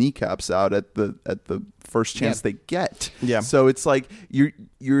other's kneecaps out at the first chance they get. Yeah. So it's like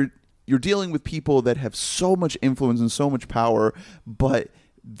you're dealing with people that have so much influence and so much power, but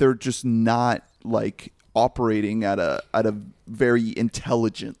they're just not like operating at a very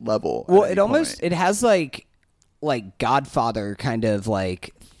intelligent level. Well, it has like Godfather kind of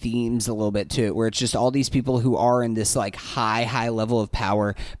like themes a little bit to it, where it's just all these people who are in this like high level of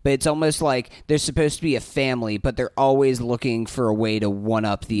power, but it's almost like they're supposed to be a family, but they're always looking for a way to one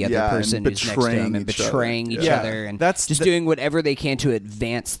up the other person who's next to them and betraying each other and doing whatever they can to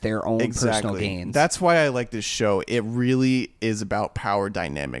advance their own personal gains. That's why I like this show. It really is about power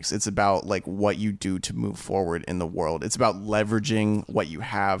dynamics. It's about like what you do to move forward in the world. It's about leveraging what you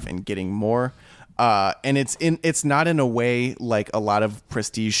have and getting more. And it's not in a way like a lot of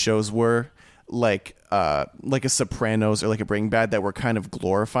prestige shows were, like a Sopranos or like a Breaking Bad, that were kind of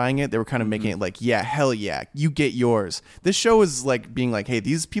glorifying it. They were kind of making it like, yeah, hell yeah, you get yours. This show is like being like, hey,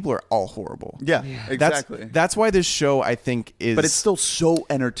 these people are all horrible. Yeah. Exactly. That's why this show, I think, is... But it's still so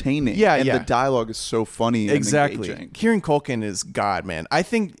entertaining. Yeah, and the dialogue is so funny and engaging. Kieran Culkin is God, man. I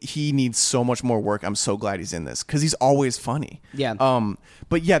think he needs so much more work. I'm so glad he's in this because he's always funny. Yeah.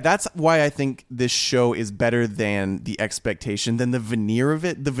 But yeah, that's why I think this show is better than the expectation, than the veneer of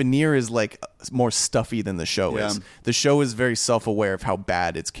it. The veneer is like more stuffy than the show is. The show is very self-aware of how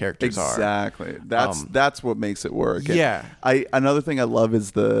bad its characters are. Exactly. That's what makes it work. Yeah. Another thing I love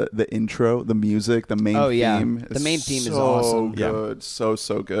is the intro, the music, the main theme. The main theme is awesome. Good. Yeah.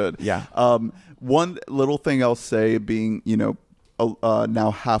 So good. Yeah. One little thing I'll say, being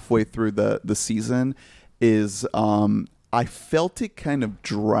now halfway through the season, is I felt it kind of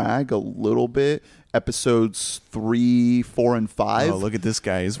drag a little bit. Episodes 3, 4, and 5. Oh, look at this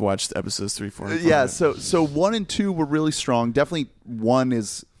guy. He's watched episodes 3, 4, and 5. Yeah, so 1 and 2 were really strong. Definitely 1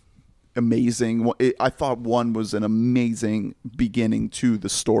 is amazing. I thought 1 was an amazing beginning to the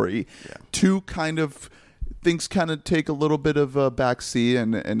story. Yeah. 2 things kind of take a little bit of a backseat,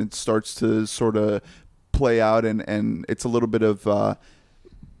 and it starts to sort of play out, and it's a little bit of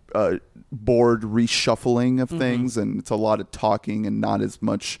board reshuffling of things, and it's a lot of talking and not as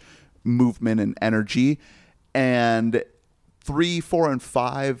much movement and energy. And 3, 4, and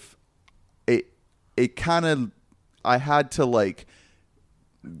 5, it kind of, I had to like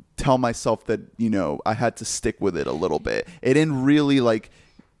tell myself that I had to stick with it a little bit. It didn't really like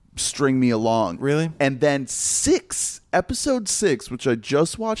string me along. Really? And then episode 6, which I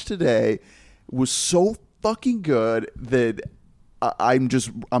just watched today, was so fucking good that I'm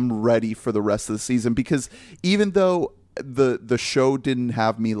ready for the rest of the season, because even though the show didn't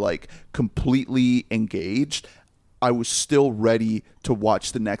have me like completely engaged, I was still ready to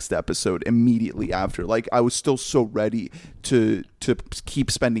watch the next episode immediately after. Like, I was still so ready to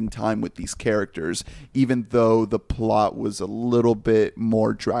keep spending time with these characters, even though the plot was a little bit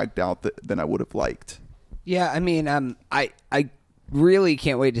more dragged out than I would have liked. Yeah, I mean, I really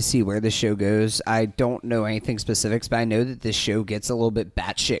can't wait to see where this show goes. I don't know anything specifics, but I know that this show gets a little bit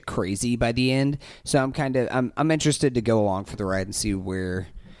batshit crazy by the end. So I'm interested to go along for the ride and see where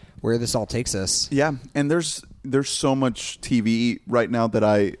this all takes us. Yeah, and there's so much TV right now that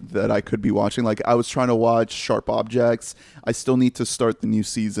I could be watching. Like, I was trying to watch Sharp Objects. I still need to start the new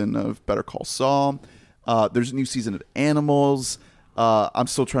season of Better Call Saul. There's a new season of Animals. I'm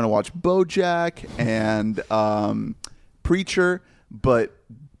still trying to watch BoJack and Preacher. But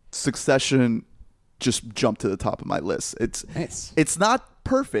Succession just jumped to the top of my list. Nice. It's not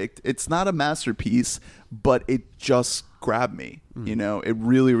perfect. It's not a masterpiece, but it just grabbed me. You know, it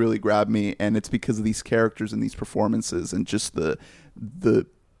really, really grabbed me, and it's because of these characters and these performances and just the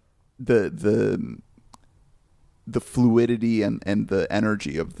fluidity and the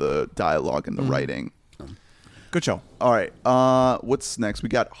energy of the dialogue and the writing. Good show. All right. What's next? We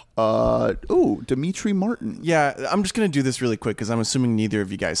got Dimitri Martin. Yeah, I'm just gonna do this really quick because I'm assuming neither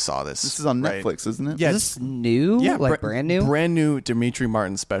of you guys saw this. This is on right? Netflix, isn't it? Yeah, Is this new? Yeah, Like brand new? Brand new Dimitri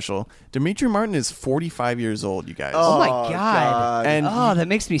Martin special. Dimitri Martin is 45 years old, you guys. Oh my God. And that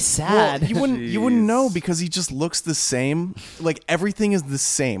makes me well, sad. you wouldn't know because he just looks the same. Like everything is the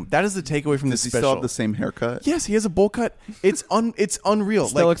same. That is the takeaway from Does this he special. still have the same haircut? Yes, he has a bowl cut. It's unreal.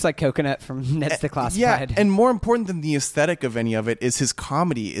 Still looks like Coconut from Ned's Yeah, Declassified. and more important than the aesthetic of any of it is his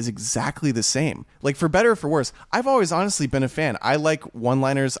comedy is exactly the same. Like for better or for worse, I've always honestly been a fan. I like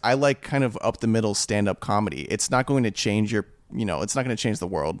one-liners. I like kind of up the middle stand-up comedy. It's not going to change it's not going to change the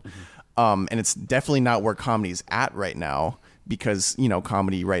world. And it's definitely not where comedy's at right now because,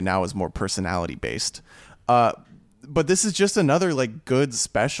 comedy right now is more personality based. But this is just another like good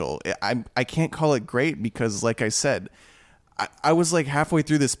special. I can't call it great because like I said, I was like halfway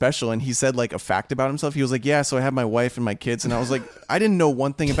through this special and he said like a fact about himself. He was like, yeah, so I have my wife and my kids. And I was like, I didn't know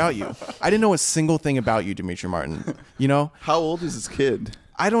one thing about you. I didn't know a single thing about you, Dimitri Martin. How old is his kid?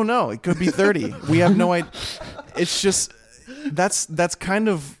 I don't know. It could be 30. We have no idea. It's just, that's kind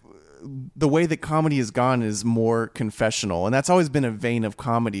of the way that comedy has gone is more confessional. And that's always been a vein of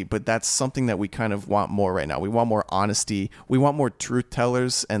comedy, but that's something that we kind of want more right now. We want more honesty. We want more truth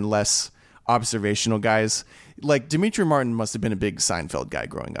tellers and less observational guys. Like Dimitri Martin must have been a big Seinfeld guy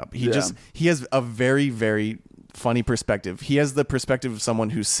growing up. He has a very, very funny perspective. He has the perspective of someone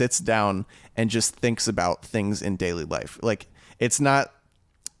who sits down and just thinks about things in daily life. Like it's not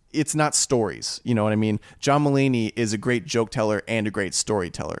stories. You know what I mean? John Mulaney is a great joke teller and a great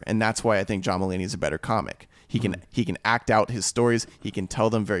storyteller. And that's why I think John Mulaney is a better comic. He can act out his stories. He can tell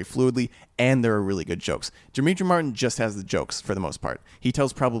them very fluidly, and there are really good jokes. Dimitri Martin just has the jokes for the most part. He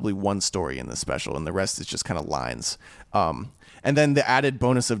tells probably one story in the special, and the rest is just kind of lines. And then the added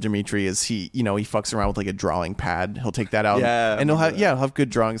bonus of Dimitri is he fucks around with like a drawing pad. He'll take that out, and he'll have good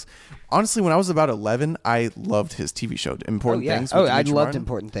drawings. Honestly, when I was about 11, I loved his TV show, Important Things. Oh, with I Dimitri loved Martin.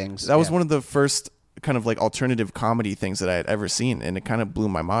 Important Things. That was one of the first kind of like alternative comedy things that I had ever seen, and it kind of blew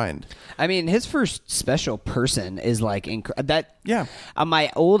my mind. I mean, his first special person is like that. Yeah. On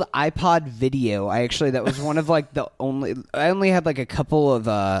my old iPod video, that was one of like I only had like a couple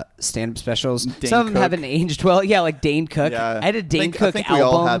of stand-up specials. Some of them Cook. haven't aged well. Yeah, like Dane Cook. Yeah. I had a Dane Cook I think album. we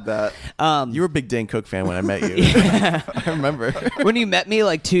all had that. You were a big Dane Cook fan when I met you. I remember. When you met me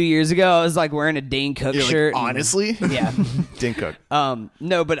like 2 years ago, I was like wearing a Dane Cook You're like, shirt. honestly? Yeah. Dane Cook.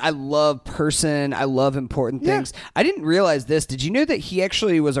 No, but I love Person. I love Important Things. I didn't realize this. Did you know that he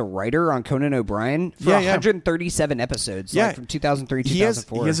actually was a writer on Conan O'Brien for 137 episodes? Yeah. Like from 2003 to He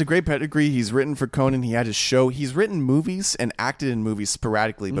 2004. has a great pedigree. He's written for Conan. He had his show. He's written movies and acted in movies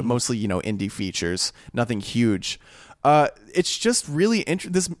sporadically, but mostly, indie features. Nothing huge. It's just really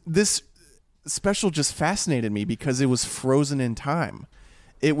interesting. This special just fascinated me because it was frozen in time.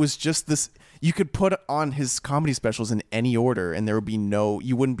 It was just this. You could put on his comedy specials in any order, and there would be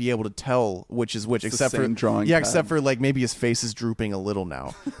you wouldn't be able to tell which is which, except for drawing. Yeah, except for like maybe his face is drooping a little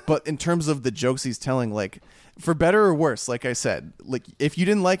now. But in terms of the jokes he's telling, like for better or worse, like I said, like if you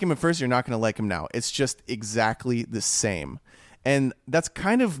didn't like him at first, you're not going to like him now. It's just exactly the same. And that's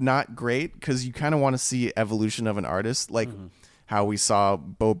kind of not great because you kind of want to see evolution of an artist, like how we saw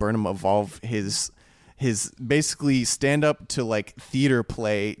Bo Burnham evolve his basically stand up to like theater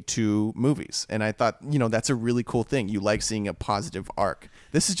play to movies. And I thought, that's a really cool thing. You like seeing a positive arc.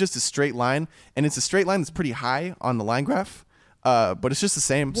 This is just a straight line, and it's a straight line that's pretty high on the line graph. But it's just the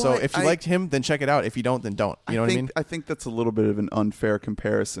same. Well, so if you liked him, then check it out. If you don't, then don't. You know what I mean? I think that's a little bit of an unfair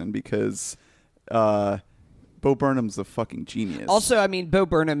comparison because Bo Burnham's a fucking genius. Also, I mean, Bo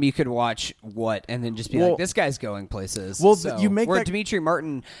Burnham, you could watch and then just be like, this guy's going places. Well, So, you make where that- Dimitri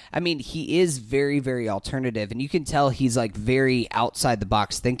Martin, I mean, he is very, very alternative, and you can tell he's like very outside the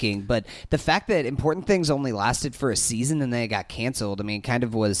box thinking. But the fact that Important Things only lasted for a season and then it got canceled, I mean, kind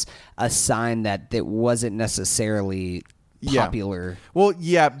of was a sign that it wasn't necessarily popular. Well,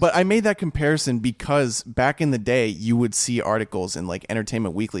 yeah, but I made that comparison because back in the day, you would see articles in like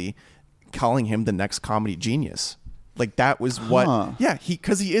Entertainment Weekly calling him the next comedy genius. Like that was what,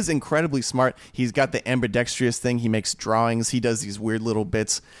 because he is incredibly smart. He's got the ambidextrous thing. He makes drawings. He does these weird little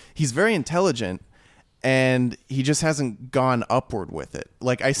bits. He's very intelligent, and he just hasn't gone upward with it.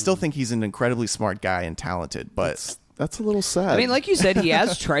 Like I still think he's an incredibly smart guy and talented, but That's a little sad. I mean, like you said, he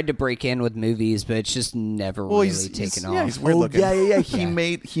has tried to break in with movies, but it's just never really taken off. Yeah, he's weird looking. Yeah.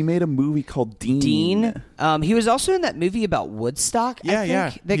 He made a movie called Dean. He was also in that movie about Woodstock. I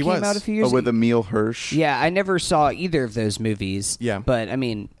think, that he came was. out a few years ago. with Emil Hirsch. Yeah, I never saw either of those movies. Yeah. But, I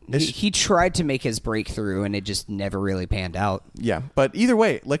mean, he tried to make his breakthrough, and it just never really panned out. Yeah, but either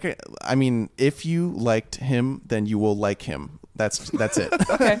way, I mean, if you liked him, then you will like him. That's it.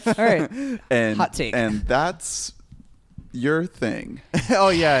 Okay, all right. And Hot take. And that's your thing. Oh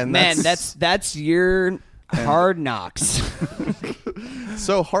yeah, and Man, that's your Hard Knocks.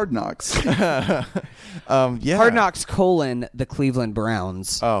 So Hard Knocks. yeah. Hard Knocks : the Cleveland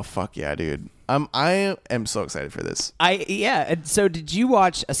Browns. Oh fuck yeah, dude. I am so excited for this. And so did you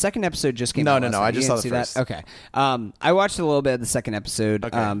watch a second episode? Just came out. No. I just saw the first. That? Okay. I watched a little bit of the second episode.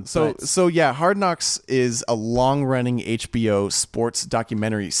 Okay. So yeah, Hard Knocks is a long-running HBO sports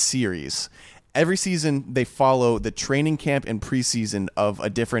documentary series. Every season, they follow the training camp and preseason of a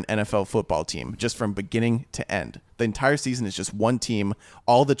different NFL football team, just from beginning to end. The entire season is just one team,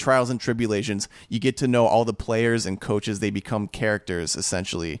 all the trials and tribulations. You get to know all the players and coaches. They become characters,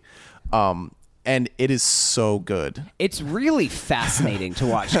 essentially. And it is so good. It's really fascinating to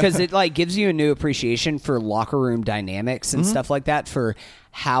watch because it like gives you a new appreciation for locker room dynamics and stuff like that, for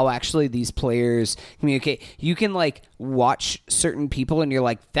how actually these players communicate. You can like watch certain people and you're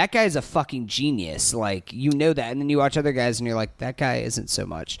like, that guy's a fucking genius. Like, you know that. And then you watch other guys and you're like, that guy isn't so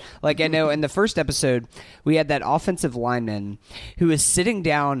much. Like, I know in the first episode, we had that offensive lineman who was sitting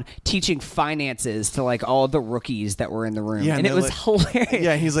down teaching finances to like all the rookies that were in the room. Yeah, and it was hilarious.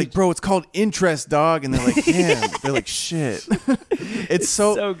 Yeah, he's like, bro, it's called interest, dog. And they're like, damn. They're like, shit. It's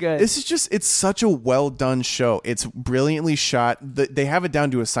so good. It's such a well done show. It's brilliantly shot. They have it down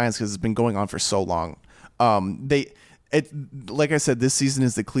to a science because it's been going on for so long. Like I said, this season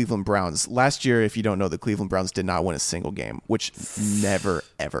is the Cleveland Browns. Last year, if you don't know, the Cleveland Browns did not win a single game, which never,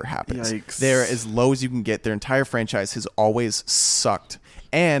 ever happens. Yikes. They're as low as you can get. Their entire franchise has always sucked.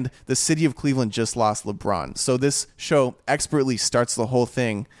 And the city of Cleveland just lost LeBron. So this show expertly starts the whole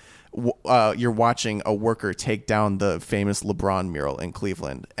thing. You're watching a worker take down the famous LeBron mural in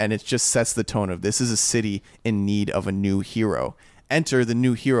Cleveland. And it just sets the tone of this is a city in need of a new hero. Enter the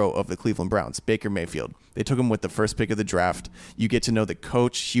new hero of the Cleveland Browns, Baker Mayfield. They took him with the first pick of the draft. You get to know the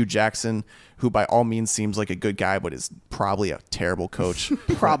coach, Hugh Jackson, who by all means seems like a good guy, but is probably a terrible coach.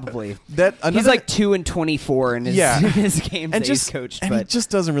 Probably. He's like 2-24 in his games that he's coached. And he just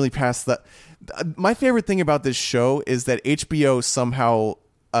doesn't really pass that. My favorite thing about this show is that HBO somehow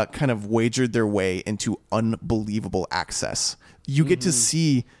kind of wagered their way into unbelievable access. You get to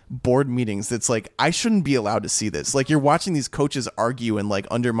see board meetings that's like, I shouldn't be allowed to see this. Like, you're watching these coaches argue and like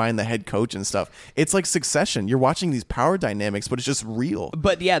undermine the head coach and stuff. It's like Succession. You're watching these power dynamics, but it's just real.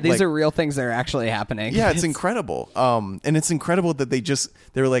 But yeah, these are real things that are actually happening. Yeah, it's incredible. And it's incredible that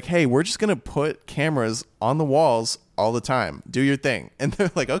they were like, hey, we're just going to put cameras on the walls all the time. Do your thing. And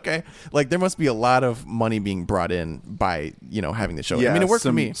they're like, okay. Like, there must be a lot of money being brought in by, having the show. Yeah, I mean, it worked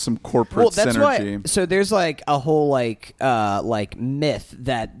for me. Some corporate synergy. Why, so there's like a whole like myth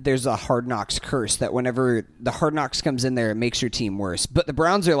that there's a Hard Knocks curse, that whenever the Hard Knocks comes in there, it makes your team worse. But the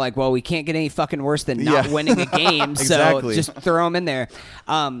Browns are like, well, we can't get any fucking worse than not winning a game. Exactly. So just throw them in there.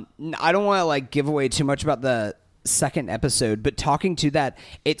 I don't want to like give away too much about the second episode, but talking to that,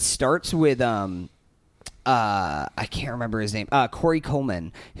 it starts with I can't remember his name. Corey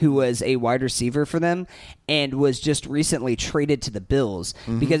Coleman, who was a wide receiver for them and was just recently traded to the Bills,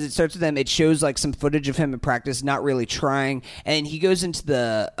 because it starts with them. It shows like some footage of him in practice, not really trying. And he goes into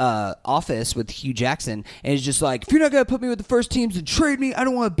the office with Hugh Jackson and is just like, if you're not going to put me with the first teams and trade me, I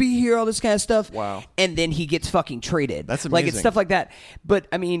don't want to be here, all this kind of stuff. Wow. And then he gets fucking traded. That's amazing. Like, it's stuff like that. But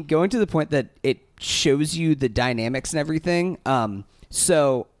I mean, going to the point that it shows you the dynamics and everything.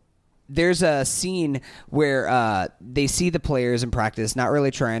 So there's a scene where they see the players in practice, not really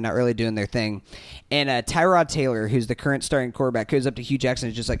trying, not really doing their thing. And Tyrod Taylor, who's the current starting quarterback, goes up to Hugh Jackson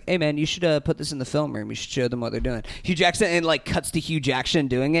and is just like, hey, man, you should put this in the film room. You should show them what they're doing. Hugh Jackson, and like cuts to Hugh Jackson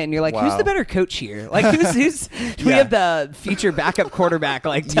doing it. And you're like, wow. Who's the better coach here? Like, who's we have the future backup quarterback,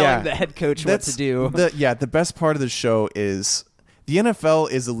 like telling the head coach what to do. The best part of the show is the NFL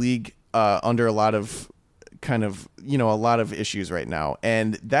is a league under a lot of kind of, a lot of issues right now.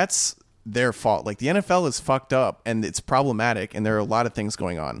 And that's their fault. Like, the NFL is fucked up and it's problematic and there are a lot of things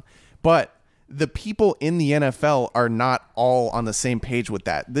going on. But the people in the NFL are not all on the same page with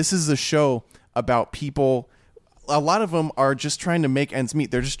that. This is a show about people. A lot of them are just trying to make ends meet.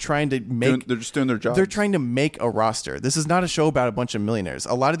 They're just trying to make... They're just doing their job. They're trying to make a roster. This is not a show about a bunch of millionaires.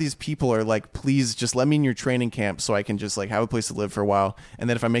 A lot of these people are like, please just let me in your training camp so I can just like have a place to live for a while. And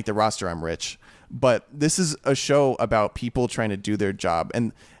then if I make the roster, I'm rich. But this is a show about people trying to do their job,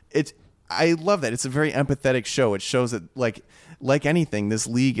 and I love that. It's a very empathetic show. It shows that like anything, this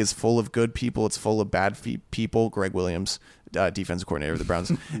league is full of good people. It's full of bad people. Greg Williams, defensive coordinator of the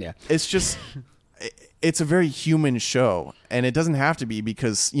Browns. Yeah. It's just, it's a very human show, and it doesn't have to be,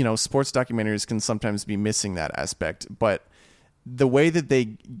 because, you know, sports documentaries can sometimes be missing that aspect. But the way that they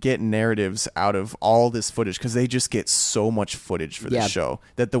get narratives out of all this footage, because they just get so much footage for this show,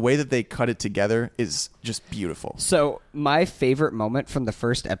 that the way that they cut it together is just beautiful. So my favorite moment from the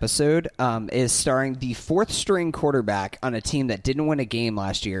first episode is starring the 4th string quarterback on a team that didn't win a game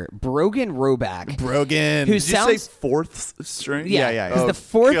last year, Brogan Roback. Brogan. Who Did you sounds say 4th string? Yeah. He's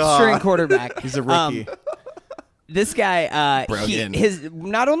the 4th God. string quarterback. He's a rookie. This guy, Brogan.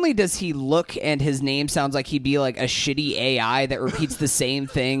 not only does he look and his name sounds like he'd be like a shitty AI that repeats the same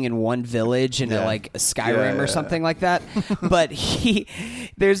thing in one village in a Skyrim or something like that, but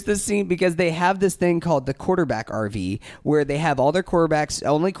there's this scene because they have this thing called the quarterback RV where they have all their quarterbacks,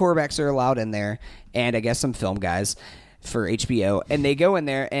 only quarterbacks are allowed in there, and I guess some film guys for HBO, and they go in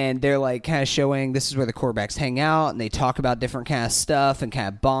there and they're like kind of showing this is where the quarterbacks hang out, and they talk about different kind of stuff and kind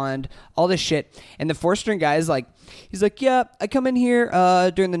of bond, all this shit. And the 4th string guy is like, he's like, yeah, I come in here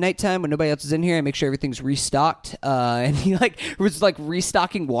during the nighttime when nobody else is in here. I make sure everything's restocked. And he was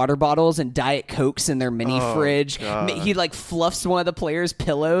restocking water bottles and Diet Cokes in their mini fridge. God. He fluffs one of the players'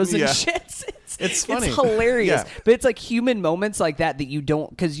 pillows and shit. It's funny. It's hilarious. Yeah. But it's like human moments like that you don't,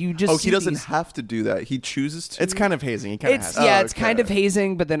 because you just see He doesn't these- have to do that. He chooses to. It's kind of hazing. He kind of has to. it's okay. kind of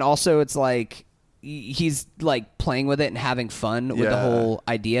hazing, but then also it's like he's like playing with it and having fun with the Yeah. whole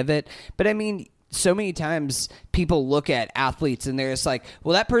idea of it. But I mean, so many times people look at athletes and they're just like,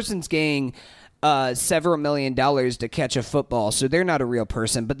 well, that person's getting several $1 million to catch a football, so they're not a real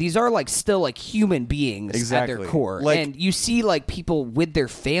person. But these are still human beings at Exactly. their core. And you see people with their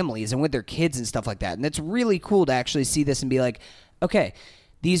families and with their kids and stuff like that. And it's really cool to actually see this and be like, okay,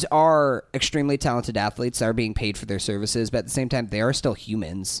 these are extremely talented athletes that are being paid for their services, but at the same time, they are still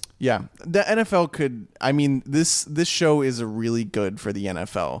humans. Yeah, the NFL could. I mean, this show is really good for the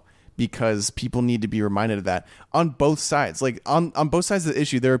NFL, because people need to be reminded of that on both sides. Like on both sides of the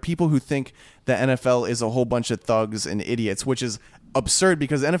issue, there are people who think the NFL is a whole bunch of thugs and idiots, which is absurd,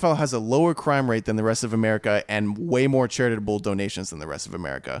 because the NFL has a lower crime rate than the rest of America and way more charitable donations than the rest of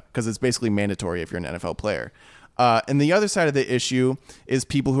America, because it's basically mandatory if you're an NFL player. And the other side of the issue is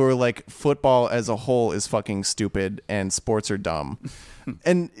people who are like, football as a whole is fucking stupid and sports are dumb.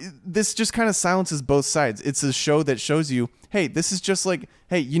 And this just kind of silences both sides. It's a show that shows you, hey, this is just like,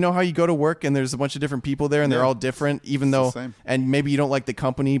 hey, you know how you go to work and there's a bunch of different people there and they're all different, even though, and maybe you don't like the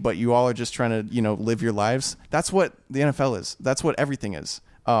company, but you all are just trying to, you know, live your lives. That's what the NFL is. That's what everything is.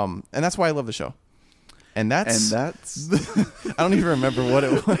 And that's why I love the show. And that's I don't even remember what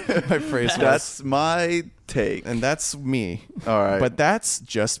my phrase was. That's my take. And that's me. All right. But that's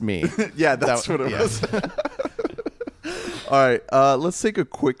just me. Yeah, that's what it was. All right, let's take a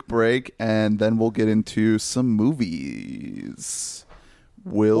quick break, and then we'll get into some movies.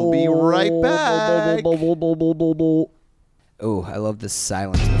 We'll be right back. Oh, I love the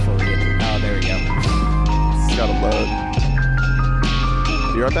silence before we get to... Oh, there we go. It's got to load.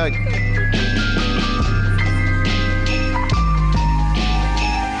 Be right back.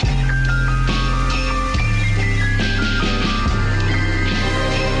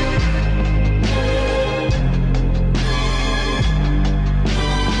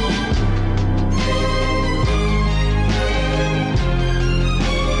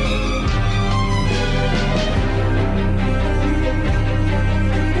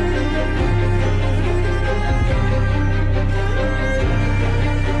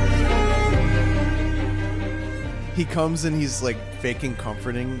 He comes and he's like faking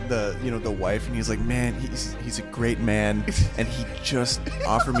comforting the wife, and he's like, man, he's a great man, and he just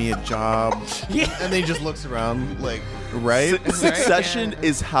offered me a job. Yeah. And then he just looks around like, right? Succession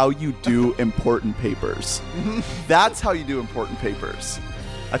is how you do important papers. That's how you do important papers.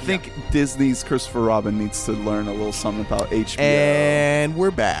 I think Disney's Christopher Robin needs to learn a little something about HBO. And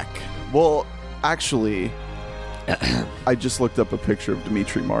we're back. Well, actually, I just looked up a picture of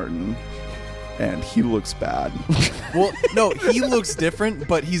Dimitri Martin, and he looks bad. Well, no, he looks different,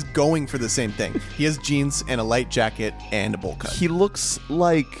 but he's going for the same thing. He has jeans and a light jacket and a bowl cut. He looks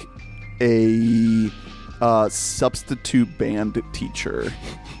like a substitute band teacher.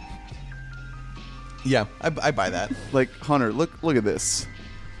 Yeah, I buy that. Like, Hunter, look at this.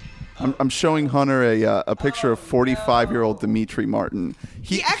 I'm showing Hunter a picture of 45-year-old Dimitri Martin.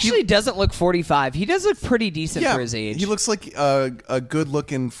 He actually doesn't look 45. He does look pretty decent Yeah, for his age. he looks like a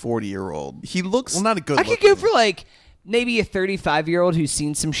good-looking 40-year-old. He looks... Well, not a good. I could go for like maybe a 35-year-old who's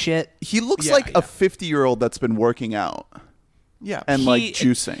seen some shit. He looks Yeah, like yeah. a 50-year-old that's been working out Yeah. and like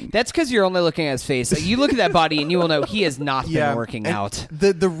juicing. That's because you're only looking at his face. Like, you look at that body and you will know he has not been working and out.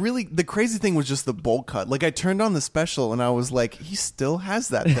 The crazy thing was just the bowl cut. Like, I turned on the special and I was like, he still has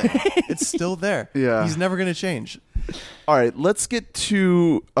that thing. It's still there. Yeah. He's never gonna change. All right, let's get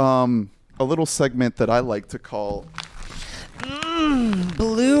to a little segment that I like to call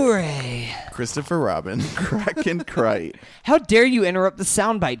Blu-ray. Christopher Robin. Crack and Crite. How dare you interrupt the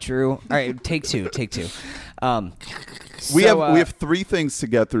soundbite, Drew? All right, take two. We So, have 3 things to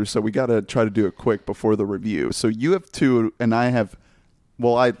get through, so we got to try to do it quick before the review. So you have 2, and I have.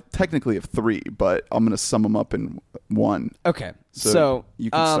 Well, I technically have 3, but I'm going to sum them up in 1. Okay, So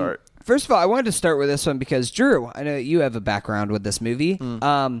you can start. First of all, I wanted to start with this one because, Drew, I know you have a background with this movie.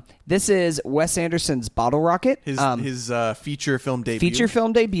 This is Wes Anderson's Bottle Rocket. His feature film debut. feature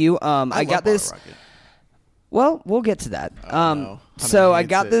film debut. I love got this. Bottle Rocket. Well, we'll get to that. no. So Hunter I hates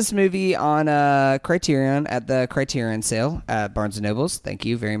got it. this movie on Criterion at the Criterion sale at Barnes & Nobles. Thank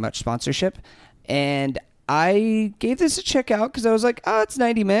you very much, sponsorship. And I gave this a check out because I was like, oh, it's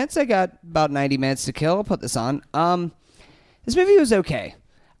 90 minutes. I got about 90 minutes to kill. I'll put this on. This movie was okay.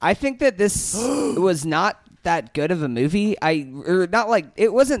 I think that this was not that good of a movie.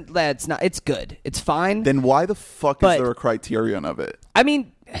 It wasn't that it's not. It's good. It's fine. Then why the fuck But- is there a criterion of it? I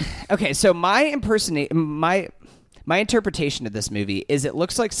mean, okay, so my interpretation of this movie is it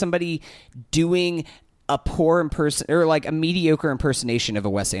looks like somebody doing a like a mediocre impersonation of a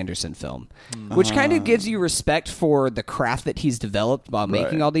Wes Anderson film, which kind of gives you respect for the craft that he's developed while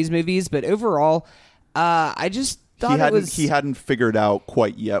making Right. all these movies. But overall, I just thought He hadn't figured out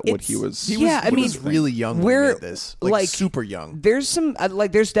quite yet what he It's- was. He Yeah, was, I he mean, was really young when we're, he made this. Like super young. There's some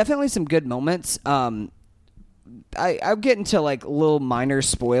there's definitely some good moments. I'll get into like little minor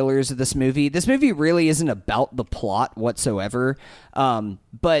spoilers of this movie. This movie really isn't about the plot whatsoever.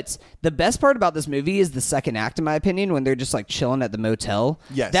 But the best part about this movie is the second act, in my opinion, when they're just like chilling at the motel.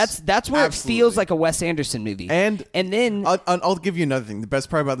 Yes, that's where absolutely. it feels like a Wes Anderson movie. And then I'll give you another thing. The best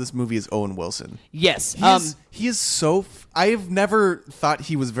part about this movie is Owen Wilson. yes, He is so. I have never thought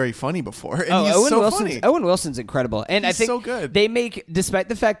he was very funny before, and he's Owen so Wilson's, funny. Owen Wilson's incredible, and I He's think so good. they make, despite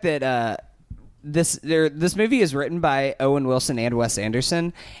the fact that this movie is written by Owen Wilson and Wes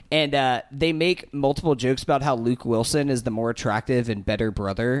Anderson, and they make multiple jokes about how Luke Wilson is the more attractive and better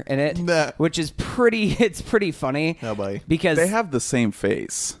brother in it, Nah. which is pretty funny. Oh, buddy. Because They have the same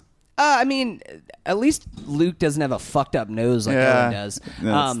face. I mean, at least Luke doesn't have a fucked up nose like Owen does.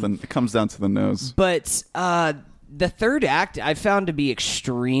 It comes down to the nose. But the third act I found to be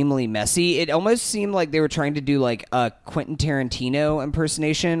extremely messy. It almost seemed like they were trying to do like a Quentin Tarantino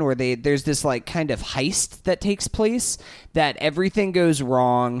impersonation where there's this like kind of heist that takes place that everything goes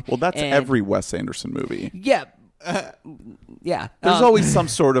wrong. Well, that's and- every Wes Anderson movie. Yeah. Yeah. There's always some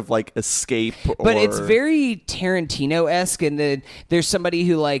sort of like escape, But it's very Tarantino-esque, and then there's somebody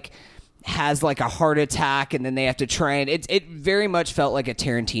who like has like a heart attack, and then they have to try and it very much felt like a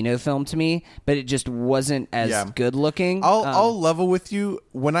Tarantino film to me, but it just wasn't as good looking. I'll level with you.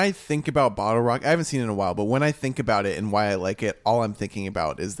 When I think about Bottle Rocket, I haven't seen it in a while, but when I think about it and why I like it, all I'm thinking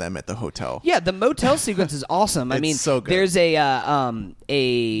about is them at the hotel. Yeah, the motel sequence is awesome. I It's mean, so good. there's a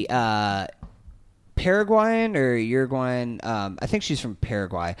Paraguayan or Uruguayan. I think she's from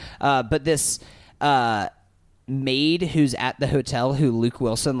Paraguay. But this maid who's at the hotel who Luke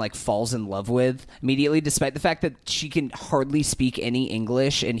Wilson like falls in love with immediately, despite the fact that she can hardly speak any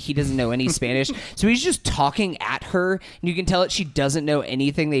English and he doesn't know any Spanish. So he's just talking at her, and you can tell that she doesn't know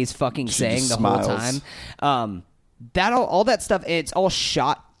anything that he's fucking saying just the smiles. whole time. That all that stuff, it's all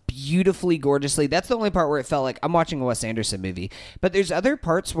shot beautifully, gorgeously. That's the only part where it felt like I'm watching a Wes Anderson movie. But there's other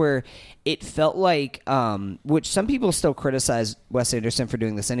parts where it felt like, which some people still criticize Wes Anderson for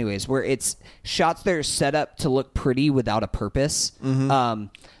doing this anyways, where it's shots that are set up to look pretty without a purpose.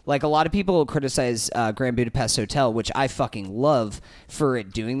 Like a lot of people criticize Grand Budapest Hotel, which I fucking love for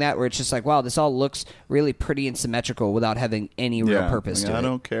it doing that, where it's just like, wow, this all looks really pretty and symmetrical without having any real purpose to it. I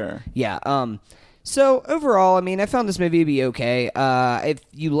don't care. Yeah. So overall, I mean, I found this movie to be okay. If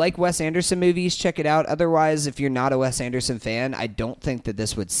you like Wes Anderson movies, check it out. Otherwise, if you're not a Wes Anderson fan, I don't think that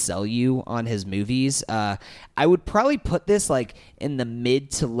this would sell you on his movies. I would probably put this like in the mid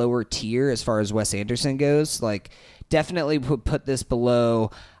to lower tier as far as Wes Anderson goes. Like, definitely would put this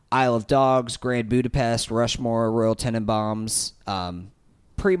below Isle of Dogs, Grand Budapest, Rushmore, Royal Tenenbaums.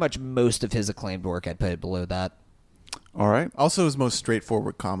 Pretty much most of his acclaimed work, I'd put it below that. All right. Also, his most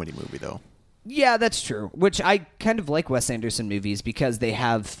straightforward comedy movie, though. Yeah, that's true. Which I kind of like Wes Anderson movies because they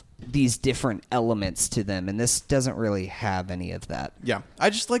have these different elements to them, and this doesn't really have any of that. Yeah,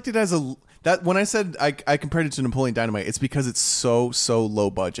 I just liked it as That when I said I compared it to Napoleon Dynamite, it's because it's so low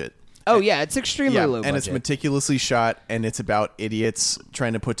budget. Oh yeah, it's extremely low budget. And it's meticulously shot, and it's about idiots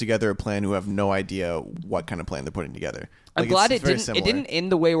trying to put together a plan who have no idea what kind of plan they're putting together. I'm glad it didn't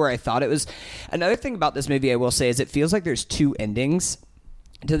end the way where I thought it was. Another thing about this movie I will say is it feels like there's two endings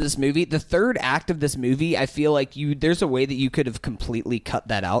to this movie. The third act of this movie, I feel like there's a way that you could have completely cut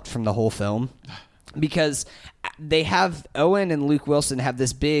that out from the whole film. Because they have Owen and Luke Wilson have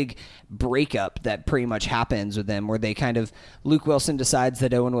this big breakup that pretty much happens with them, where they kind of Luke Wilson decides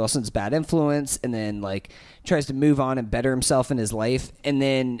that Owen Wilson's bad influence, and then like tries to move on and better himself in his life, and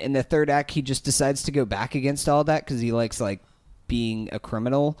then in the third act he just decides to go back against all that because he likes like being a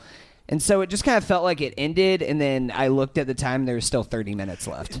criminal. And so it just kind of felt like it ended, and then I looked at the time, there was still 30 minutes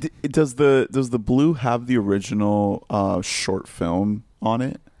left. Does the Blue have the original short film on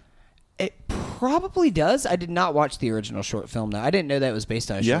it? It probably does. I did not watch the original short film, though. I didn't know that it was based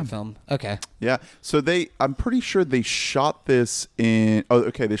on a short film. Okay. Yeah. So I'm pretty sure they shot this in. Oh,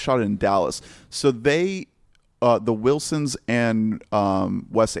 okay. They shot it in Dallas. So the Wilsons and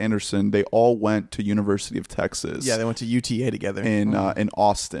Wes Anderson, they all went to University of Texas. Yeah, they went to UTA together in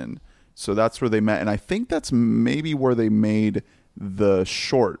Austin. So that's where they met, and I think that's maybe where they made the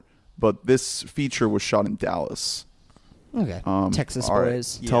short. But this feature was shot in Dallas. Okay. Texas all right.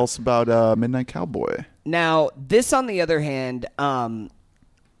 boys. Tell us about Midnight Cowboy. Now, this, on the other hand,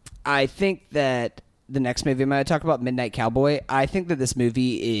 I think that the next movie I'm going to talk about, Midnight Cowboy, I think that this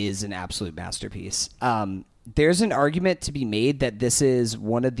movie is an absolute masterpiece. There's an argument to be made that this is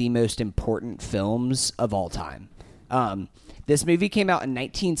one of the most important films of all time. This movie came out in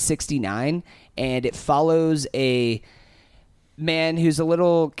 1969, and it follows a man who's a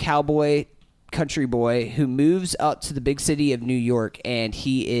little cowboy, country boy, who moves out to the big city of New York, and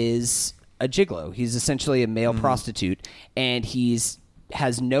he is a gigolo. He's essentially a male prostitute, and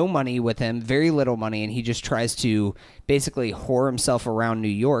has no money with him, very little money, and he just tries to basically whore himself around New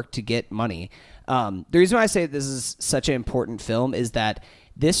York to get money. The reason why I say this is such an important film is that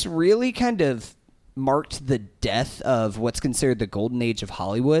this really kind of marked the death of what's considered the golden age of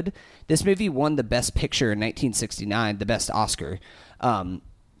Hollywood. This movie won the Best Picture in 1969, the Best Oscar.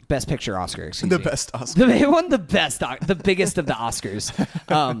 Best Picture Oscar, excuse me. The best Oscar. It won the biggest of the Oscars.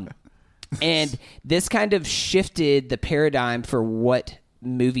 And this kind of shifted the paradigm for what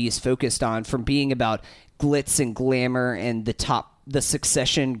movies focused on, from being about glitz and glamour and the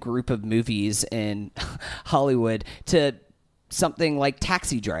Succession group of movies in Hollywood, to something like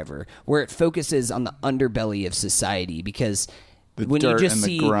Taxi Driver, where it focuses on the underbelly of society, because when you just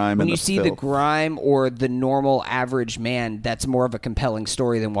see the grime or the normal average man, that's more of a compelling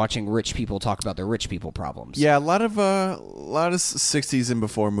story than watching rich people talk about their rich people problems. Yeah, a lot of 60s and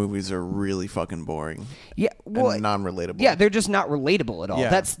before movies are really fucking boring. Yeah, well, and non-relatable. Yeah, they're just not relatable at all. Yeah.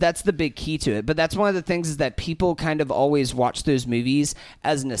 That's the big key to it. But that's one of the things, is that people kind of always watch those movies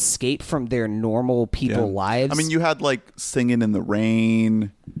as an escape from their normal lives. I mean, you had like Singing in the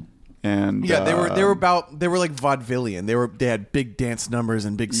Rain. And yeah, they were like vaudevillian. They had big dance numbers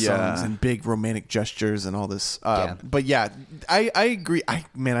and big songs and big romantic gestures and all this. But yeah, I agree. I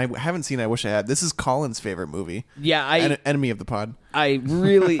haven't seen it. I wish I had. This is Colin's favorite movie. Yeah, enemy of the pod.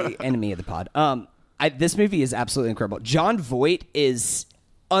 Enemy of the pod. This movie is absolutely incredible. Jon Voight is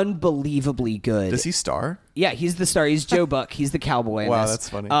unbelievably good. Does he star? Yeah, he's the star. He's Joe Buck. He's the cowboy. Wow, that's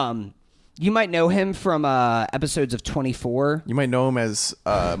funny. You might know him from episodes of 24. You might know him as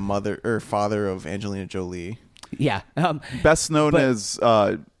mother or father of Angelina Jolie. Yeah. Best known as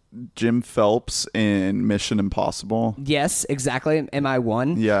Jim Phelps in Mission Impossible. Yes, exactly.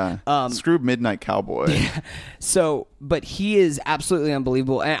 MI1. Yeah. Screw Midnight Cowboy. Yeah. So, but he is absolutely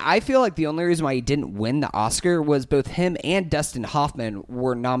unbelievable. And I feel like the only reason why he didn't win the Oscar was both him and Dustin Hoffman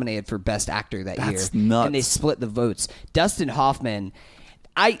were nominated for Best Actor that year. That's nuts. And they split the votes. Dustin Hoffman...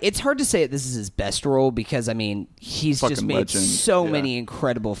 it's hard to say that this is his best role, because, I mean, he's fucking just made legend. so many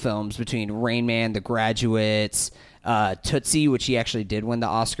incredible films, between Rain Man, The Graduates, Tootsie, which he actually did win the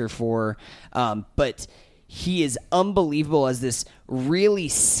Oscar for. But he is unbelievable as this really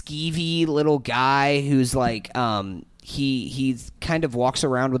skeevy little guy who's like... He kind of walks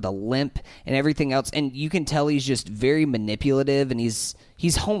around with a limp and everything else, and you can tell he's just very manipulative, and he's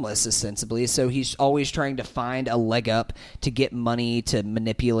homeless ostensibly, so he's always trying to find a leg up to get money to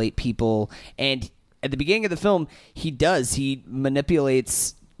manipulate people. And at the beginning of the film, he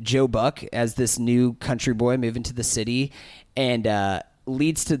manipulates Joe Buck as this new country boy moving to the city, and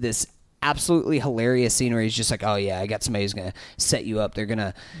leads to this absolutely hilarious scene where he's just like, oh yeah, I got somebody who's gonna set you up. They're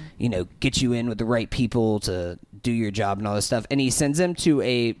gonna, get you in with the right people to do your job and all this stuff. And he sends him to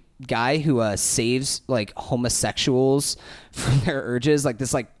a guy who saves like homosexuals from their urges, like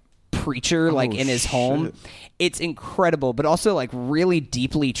this like preacher like in his home. It's incredible, but also like really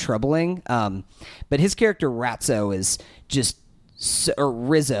deeply troubling. But his character Ratso is just, or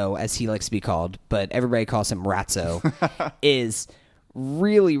Rizzo as he likes to be called, but everybody calls him Ratso, is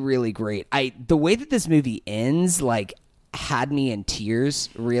really, really great. The way that this movie ends, like, had me in tears.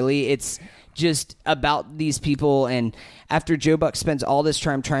 Really, it's just about these people, and after Joe Buck spends all this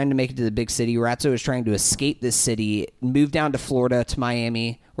time trying to make it to the big city, Ratso is trying to escape this city, move down to Florida, to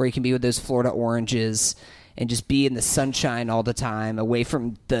Miami, where he can be with those Florida oranges and just be in the sunshine all the time, away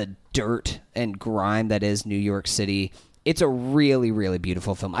from the dirt and grime that is New York City. It's a really, really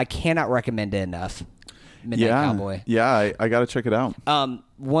beautiful film. I cannot recommend it enough. Midnight Cowboy. Yeah, I got to check it out.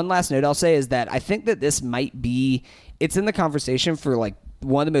 One last note I'll say is that I think that this might be, it's in the conversation for like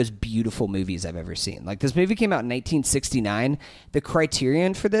one of the most beautiful movies I've ever seen. Like, this movie came out in 1969. The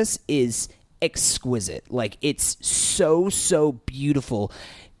criterion for this is exquisite. Like, it's so beautiful.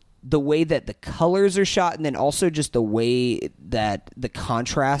 The way that the colors are shot, and then also just the way that the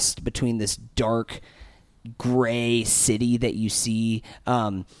contrast between this dark gray city that you see.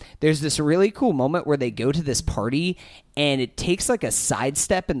 There's this really cool moment where they go to this party, and it takes like a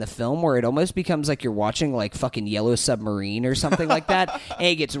sidestep in the film where it almost becomes like you're watching like fucking Yellow Submarine or something like that. And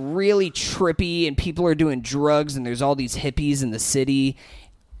it gets really trippy, and people are doing drugs, and there's all these hippies in the city.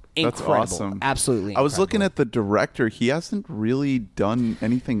 Incredible. That's awesome. Absolutely I was incredible. looking at the director. He hasn't really done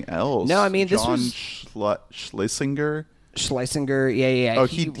anything else. No, I mean, this John was... Schlesinger. Schlesinger, yeah. Oh,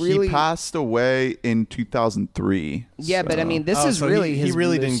 he passed away in 2003. Yeah, so. but I mean, this is so really he his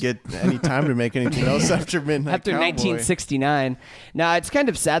really most... didn't get any time to make anything else after Midnight after Cowboy. 1969. Now, it's kind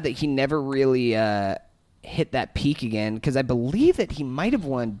of sad that he never really hit that peak again, because I believe that he might have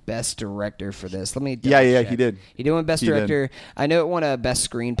won Best Director for this. Let me Yeah, double check. he did. He did win Best Director. I know it won a Best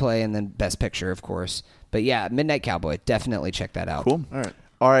Screenplay and then Best Picture, of course. But yeah, Midnight Cowboy. Definitely check that out. Cool.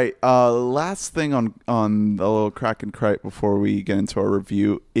 All right. Last thing on the little crack and crite before we get into our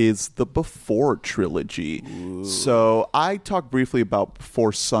review is the Before trilogy. Ooh. So I talked briefly about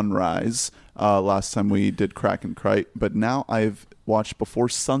Before Sunrise last time we did crack and crite, but now I've watched Before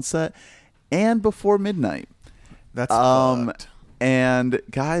Sunset and Before Midnight. That's fucked. And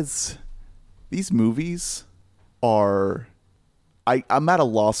guys, these movies are... I'm at a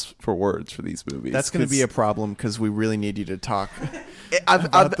loss for words for these movies. That's going to be a problem because we really need you to talk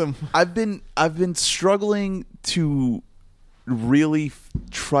about them. I've been struggling to really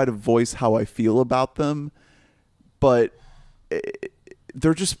try to voice how I feel about them, but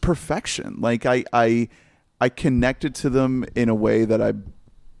they're just perfection. Like I connected to them in a way that I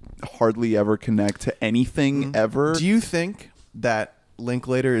hardly ever connect to anything ever. Do you think that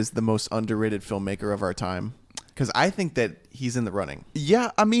Linklater is the most underrated filmmaker of our time? Because I think that he's in the running.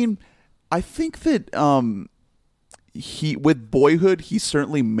 Yeah, I mean, I think that he, with Boyhood, he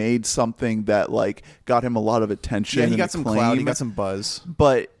certainly made something that like got him a lot of attention. Yeah, he and got some acclaim, clout, he got some buzz.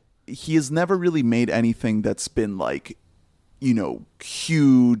 But he has never really made anything that's been like, you know,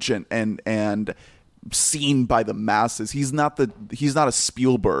 huge and seen by the masses. He's not a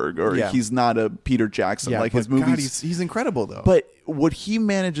Spielberg or he's not a Peter Jackson. Like his movies, God, he's incredible though. But what he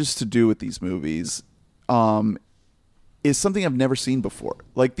manages to do with these movies is something I've never seen before.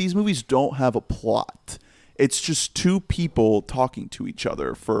 Like, these movies don't have a plot. It's just two people talking to each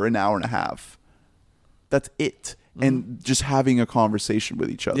other for an hour and a half. That's it. And just having a conversation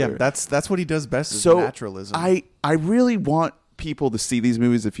with each other. Yeah, that's what he does best, is so naturalism. I really want people to see these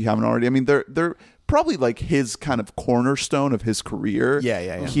movies if you haven't already. I mean, they're probably like his kind of cornerstone of his career.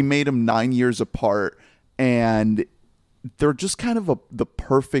 Yeah. He made them 9 years apart, and they're just kind of the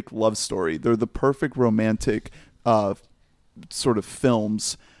perfect love story. They're the perfect romantic sort of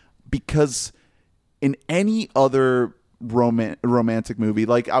films, because in any other romantic movie,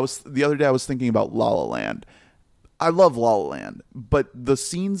 like the other day I was thinking about La La Land. I love La La Land, but the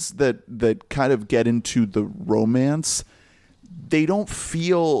scenes that kind of get into the romance, they don't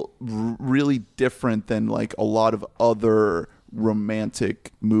feel really different than like a lot of other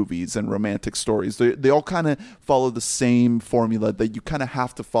romantic movies and romantic stories. They all kind of follow the same formula that you kind of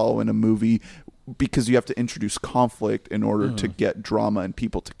have to follow in a movie, because you have to introduce conflict in order to get drama and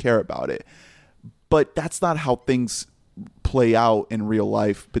people to care about it. But that's not how things play out in real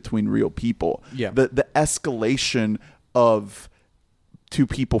life between real people. Yeah. The escalation of two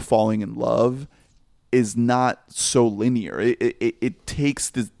people falling in love is not so linear. It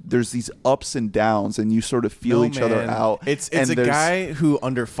takes there's these ups and downs, and you sort of feel each other out. It's a guy who,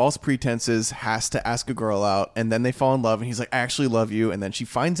 under false pretenses, has to ask a girl out, and then they fall in love, and he's like, "I actually love you," and then she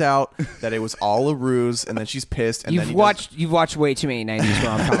finds out that it was all a ruse, and then she's pissed. And You've watched way too many 90s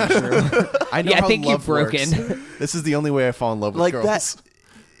rom-coms. I know I how think love you've broken. works. This is the only way I fall in love with like girls. that.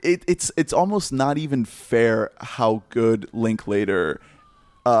 it's almost not even fair how good Linklater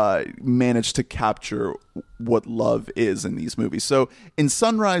managed to capture what love is in these movies. So in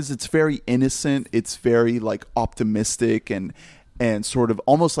Sunrise, it's very innocent. It's very like optimistic and sort of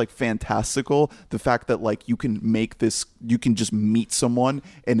almost like fantastical. The fact that like you can just meet someone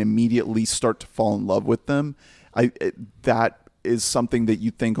and immediately start to fall in love with them. That is something that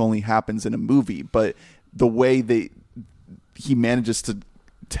you think only happens in a movie, but the way he manages to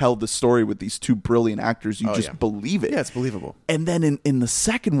tell the story with these two brilliant actors, you believe it. Yeah, it's believable. And then in the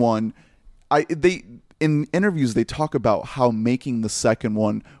second one, in interviews they talk about how making the second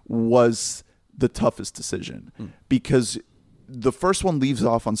one was the toughest decision because the first one leaves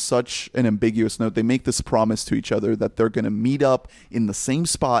off on such an ambiguous note. They make this promise to each other that they're going to meet up in the same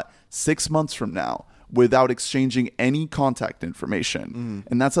spot 6 months from now without exchanging any contact information.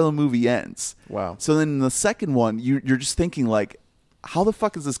 And that's how the movie ends. Wow. So then in the second one, you're just thinking like, how the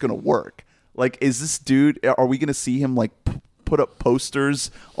fuck is this going to work? Like, is this dude, are we going to see him like put up posters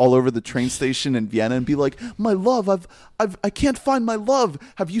all over the train station in Vienna and be like, my love, I can't find my love.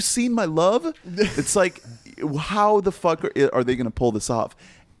 Have you seen my love? It's like, how the fuck are they going to pull this off?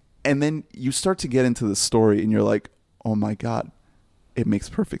 And then you start to get into the story and you're like, oh my God, it makes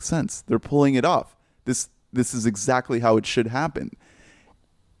perfect sense. They're pulling it off. This is exactly how it should happen.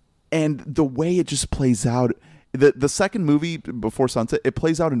 And the way it just plays out, the second movie, Before Sunset, it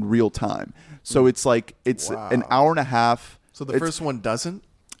plays out in real time. So it's like an hour and a half. So the first one doesn't?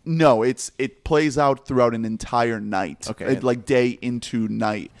 No, it plays out throughout an entire night. Okay. Like day into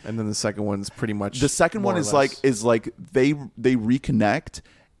night. And then the second one's pretty much the second one is like they reconnect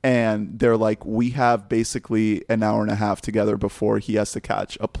and they're like, we have basically an hour and a half together before he has to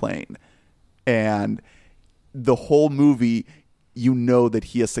catch a plane. And the whole movie, you know that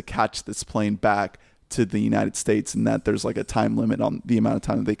he has to catch this plane back to the United States and that there's like a time limit on the amount of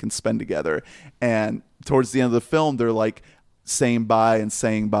time that they can spend together. And towards the end of the film, they're like saying bye and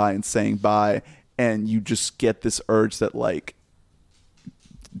saying bye and saying bye. And you just get this urge that like,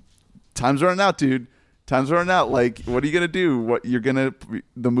 time's running out, dude. Time's running out. Like, what are you going to do?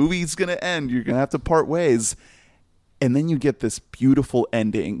 The movie's going to end. You're going to have to part ways. And then you get this beautiful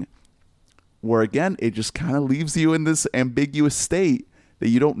ending where again, it just kind of leaves you in this ambiguous state that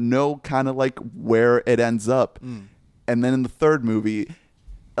you don't know kind of like where it ends up. And then in the third movie,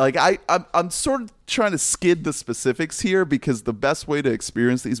 like I'm sort of trying to skid the specifics here because the best way to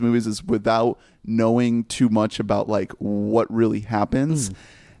experience these movies is without knowing too much about like what really happens.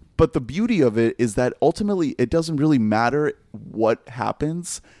 But the beauty of it is that ultimately it doesn't really matter what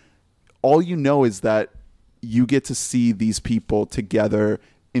happens. All you know is that you get to see these people together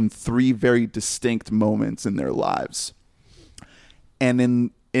in three very distinct moments in their lives.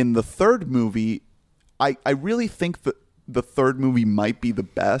 And in the third movie, I really think that the third movie might be the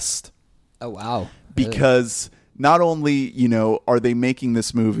best. Oh, wow. Because not only, are they making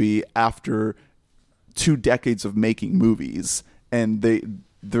this movie after 2 decades of making movies and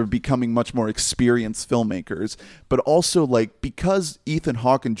they're becoming much more experienced filmmakers, but also like because Ethan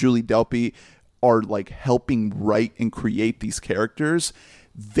Hawke and Julie Delpy are like helping write and create these characters,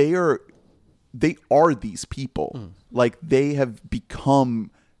 they are these people. Like they have become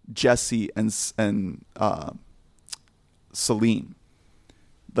Jesse and Celine.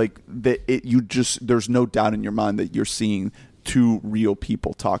 Like there's no doubt in your mind that you're seeing two real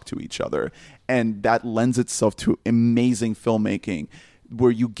people talk to each other, and that lends itself to amazing filmmaking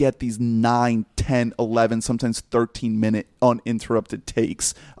where you get these 9, 10, 11, sometimes 13-minute uninterrupted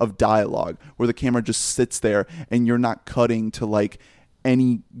takes of dialogue where the camera just sits there and you're not cutting to like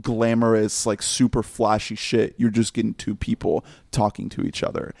any glamorous, like super flashy shit. You're just getting two people talking to each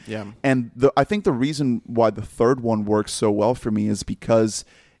other. Yeah. And I think the reason why the third one works so well for me is because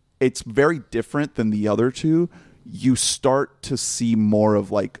it's very different than the other two. You start to see more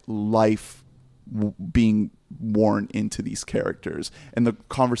of like life being worn into these characters, and the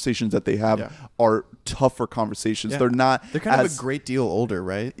conversations that they have are tougher conversations. They're not. They're kind of a great deal older,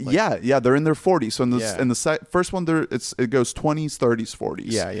 right? Like, they're in their 40s. So in the first one, it goes 20s, 30s, 40s.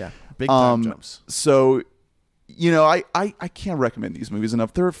 Yeah. Big time jumps. So, I can't recommend these movies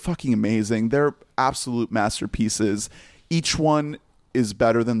enough. They're fucking amazing. They're absolute masterpieces. Each one is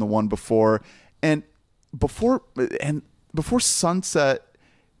better than the one before, and before Sunset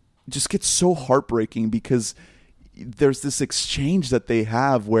just gets so heartbreaking because there's this exchange that they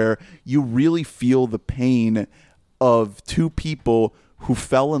have where you really feel the pain of two people who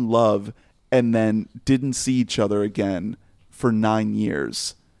fell in love and then didn't see each other again for 9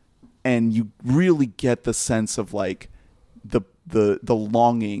 years. And you really get the sense of like the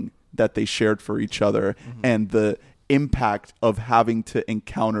longing that they shared for each other and the impact of having to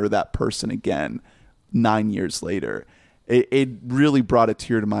encounter that person again 9 years later. It really brought a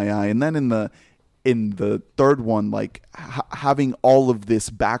tear to my eye. And then in the third one, like having all of this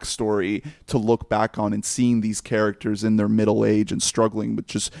backstory to look back on and seeing these characters in their middle age and struggling with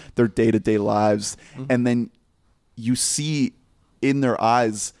just their day-to-day lives. And then you see in their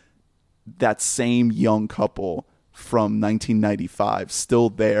eyes that same young couple from 1995 still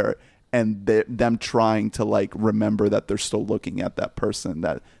there, and them trying to like remember that they're still looking at that person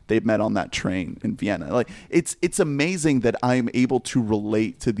that they met on that train in Vienna. Like it's amazing that I am able to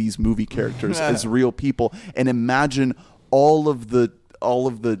relate to these movie characters as real people and imagine all of the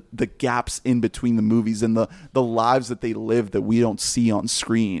gaps in between the movies and the lives that they live that we don't see on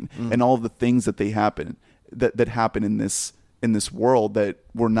screen, and all of the things that happen in this world that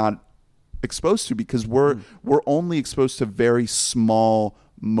we're not exposed to, because we're only exposed to very small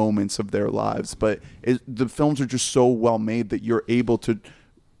moments of their lives. But the films are just so well made that you're able to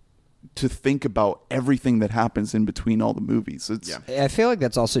think about everything that happens in between all the movies. I feel like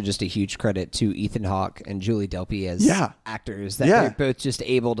that's also just a huge credit to Ethan Hawke and Julie Delpy as actors, that they're both just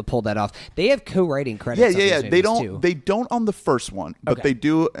able to pull that off. They have co-writing credits. They don't on the first one, but they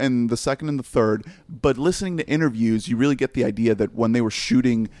do in the second and the third. But listening to interviews, you really get the idea that when they were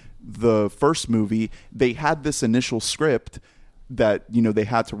shooting the first movie, they had this initial script that they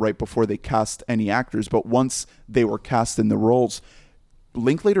had to write before they cast any actors. But once they were cast in the roles,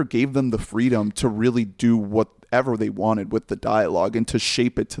 Linklater gave them the freedom to really do whatever they wanted with the dialogue and to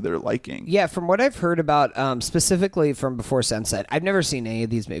shape it to their liking. Yeah, from what I've heard about, specifically from Before Sunset, I've never seen any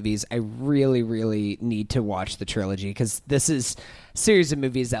of these movies. I really, really need to watch the trilogy, because this is a series of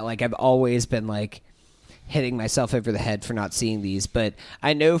movies that like I've always been like hitting myself over the head for not seeing these. But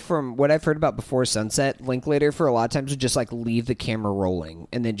I know from what I've heard about Before Sunset, Linklater for a lot of times would just like leave the camera rolling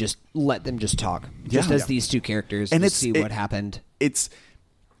and then just let them just talk, as these two characters, and see what happened. It's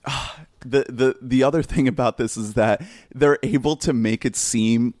the other thing about this is that they're able to make it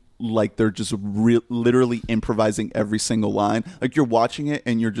seem like they're just literally improvising every single line. Like you're watching it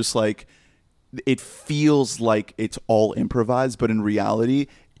and you're just like, it feels like it's all improvised, but in reality,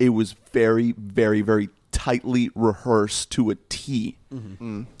 it was very, very, very tightly rehearsed to a T,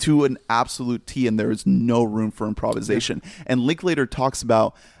 to an absolute T, and there is no room for improvisation. And Linklater talks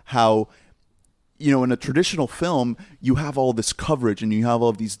about how, in a traditional film, you have all this coverage and you have all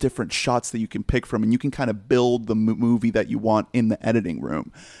of these different shots that you can pick from, and you can kind of build the movie that you want in the editing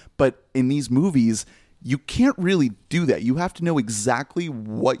room. But in these movies, you can't really do that. You have to know exactly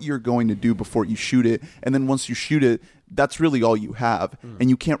what you're going to do before you shoot it. And then once you shoot it, that's really all you have. And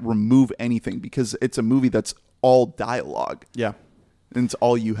you can't remove anything because it's a movie that's all dialogue. Yeah. And it's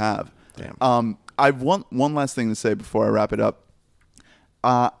all you have. Damn. I've one last thing to say before I wrap it up.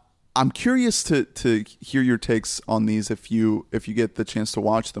 I'm curious to hear your takes on these if you get the chance to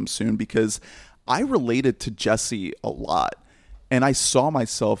watch them soon, because I related to Jesse a lot. And I saw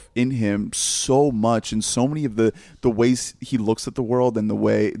myself in him so much, in so many of the ways he looks at the world and the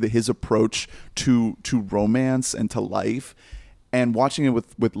way his approach to romance and to life. And watching it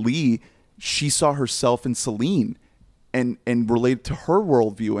with Lee, she saw herself in Celine and related to her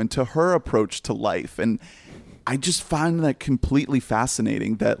worldview and to her approach to life. And I just find that completely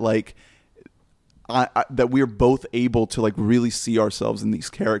fascinating that like that we're both able to like really see ourselves in these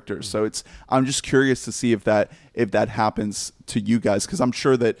characters. So I'm just curious to see if that happens to you guys, because I'm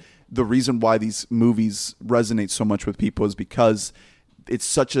sure that the reason why these movies resonate so much with people is because it's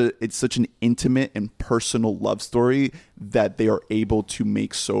such an intimate and personal love story that they are able to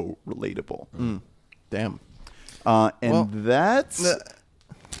make so relatable. Damn. That's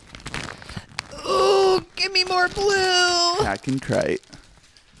ooh, give me more blue. Hack and Crate.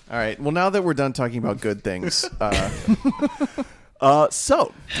 All right. Well, now that we're done talking about good things,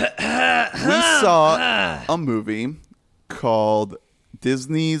 so we saw a movie called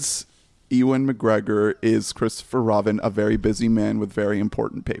Disney's Ewan McGregor is Christopher Robin, a very busy man with very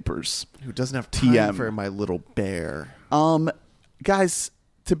important papers. Who doesn't have time TM. for My Little Bear. Guys,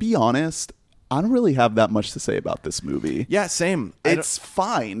 to be honest, I don't really have that much to say about this movie. Yeah, same. It's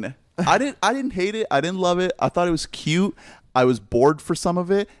fine. I didn't hate it. I didn't love it. I thought it was cute. I was bored for some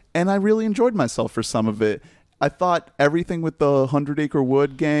of it, and I really enjoyed myself for some of it. I thought everything with the 100 Acre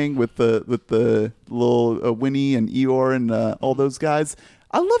Wood gang, with the little Winnie and Eeyore and all those guys,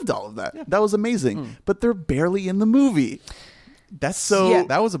 I loved all of that. Yeah. That was amazing. But they're barely in the movie. That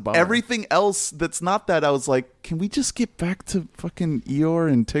was a bummer. Everything else that's not that, I was like, can we just get back to fucking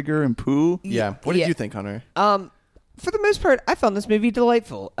Eeyore and Tigger and Pooh? Yeah. What did you think, Hunter? For the most part, I found this movie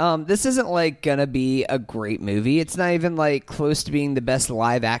delightful. This isn't like gonna be a great movie. It's not even like close to being the best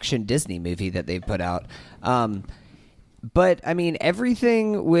live action Disney movie that they've put out. But I mean,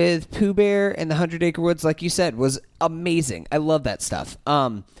 everything with Pooh Bear and the 100 Acre Woods, like you said, was amazing. I love that stuff.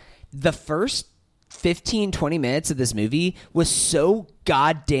 The first 15, 20 minutes of this movie was so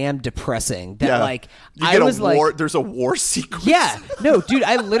goddamn depressing that like I was like, there's a war sequence. yeah, no, dude,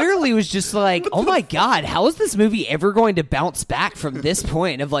 I literally was just like, oh my God, how is this movie ever going to bounce back from this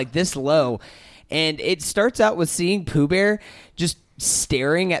point of like this low? And it starts out with seeing Pooh Bear just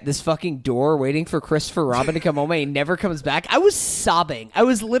staring at this fucking door waiting for Christopher Robin to come home, and he never comes back. I was sobbing. I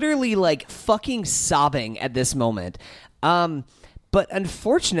was literally like fucking sobbing at this moment. But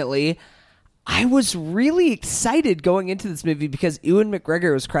unfortunately, I was really excited going into this movie because Ewan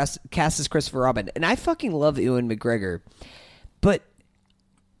McGregor was cast as Christopher Robin, and I fucking love Ewan McGregor. But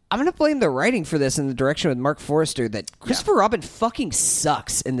I'm going to blame the writing for this in the direction with Mark Forrester, that Christopher Robin fucking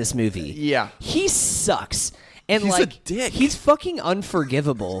sucks in this movie. Yeah. He sucks. And He's a like, dick. he's fucking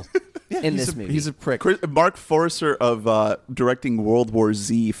unforgivable in this movie. He's a prick. Mark Forrester of directing World War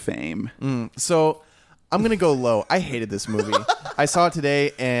Z fame. So I'm gonna go low. I hated this movie. I saw it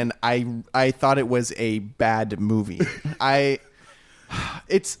today, and I thought it was a bad movie.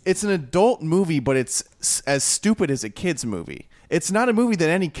 It's an adult movie, but it's as stupid as a kid's movie. It's not a movie that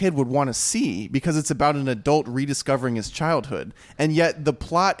any kid would want to see because it's about an adult rediscovering his childhood. And yet the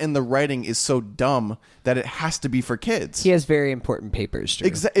plot and the writing is so dumb that it has to be for kids. He has very important papers, Drew.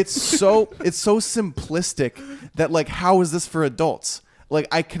 It's so simplistic that, like, how is this for adults? Like,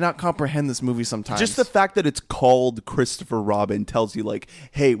 I cannot comprehend this movie sometimes. Just the fact that it's called Christopher Robin tells you, like,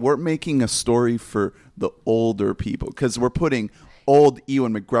 hey, we're making a story for the older people because we're putting old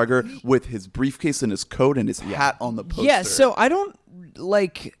Ewan McGregor with his briefcase and his coat and his hat on the poster. Yeah, so I don't,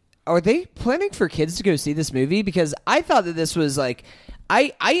 like, are they planning for kids to go see this movie? Because I thought that this was, like,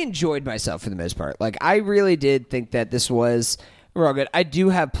 I enjoyed myself for the most part. Like, I really did think that this was real good. I do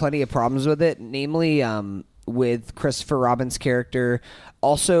have plenty of problems with it, namely with Christopher Robin's character,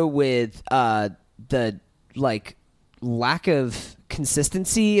 also with the, like, lack of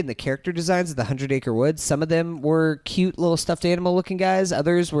consistency in the character designs of the 100 Acre Woods. Some of them were cute little stuffed animal looking guys.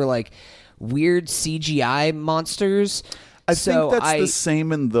 Others were like weird CGI monsters. I think that's the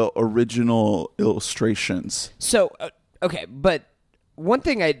same in the original illustrations. So, okay, but one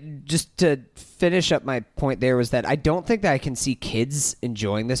thing just to finish up my point there was that I don't think that I can see kids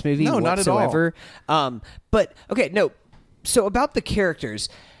enjoying this movie whatsoever. Not at all. But, okay, no. So about the characters,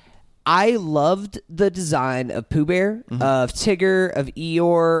 I loved the design of Pooh Bear, of Tigger, of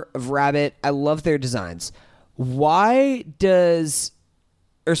Eeyore, of Rabbit. I love their designs. Why does...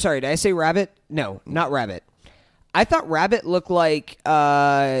 Or sorry, did I say Rabbit? No, not Rabbit. I thought Rabbit looked like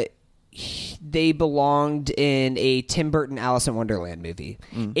they belonged in a Tim Burton Alice in Wonderland movie.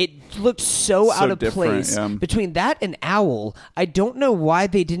 It looked so out of place. Yeah. Between that and Owl, I don't know why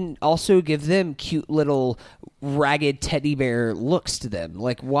they didn't also give them cute little ragged teddy bear looks to them.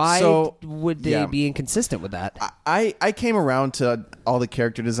 Like, why would they be inconsistent with that? I came around to all the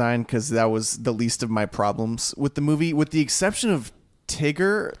character design because that was the least of my problems with the movie, with the exception of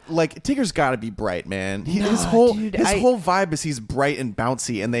Tigger. Like, Tigger's got to be bright, man. His whole vibe is he's bright and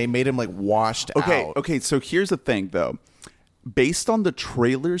bouncy, and they made him like washed out. Okay. So here's the thing, though. Based on the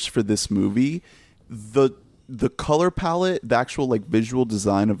trailers for this movie, the color palette, the actual like visual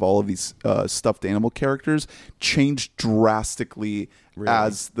design of all of these stuffed animal characters changed drastically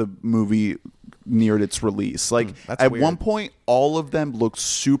as the movie neared its release. Like at one point, all of them looked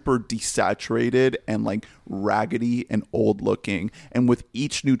super desaturated and like raggedy and old looking. And with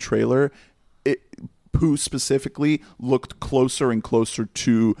each new trailer, Pooh specifically looked closer and closer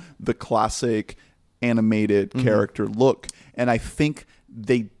to the classic animated character look. And I think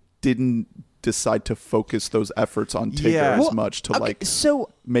they didn't decide to focus those efforts on Tigger as much to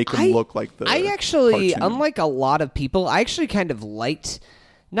make him look like the I actually, cartoon. unlike a lot of people, I actually kind of liked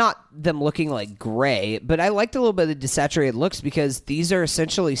not them looking like gray, but I liked a little bit of the desaturated looks because these are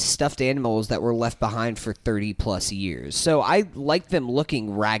essentially stuffed animals that were left behind for 30 plus years. So I liked them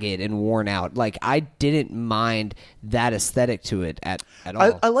looking ragged and worn out. Like, I didn't mind that aesthetic to it at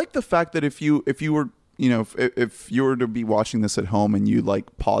all. I like the fact that if you were, you know, if you were to be watching this at home and you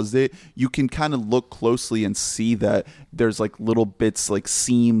like paused it, you can kind of look closely and see that there's like little bits, like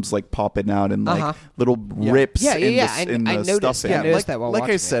seams, like popping out and like little rips. In the stuffing. I noticed that while like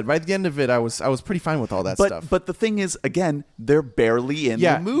watching I said, by the end of it, I was pretty fine with all that stuff. But the thing is, again, they're barely in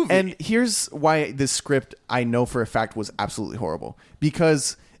the movie. And here's why this script, I know for a fact, was absolutely horrible.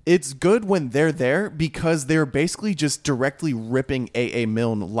 Because it's good when they're there because they're basically just directly ripping A.A.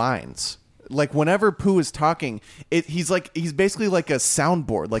 Milne lines. Like, whenever Pooh is talking, he's basically like a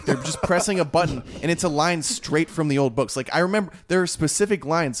soundboard. Like, they're just pressing a button, and it's a line straight from the old books. Like, I remember there are specific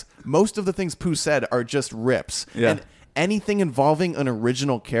lines. Most of the things Pooh said are just rips. Yeah. anything involving an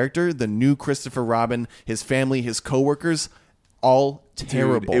original character, the new Christopher Robin, his family, his coworkers, all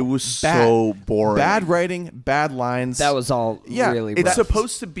terrible. it was so boring. Bad writing, bad lines. That was all really It's rough.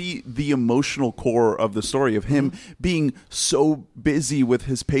 supposed to be the emotional core of the story of him being so busy with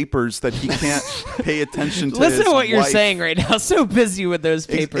his papers that he can't pay attention to Listen his to what you're wife. saying right now. So busy with those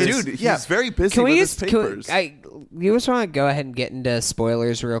papers. Dude, he's very busy Can with we his just? papers. You just want to go ahead and get into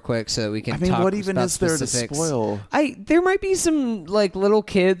spoilers real quick so we can. I mean, talk what even about is there to specifics. spoil? There might be some like little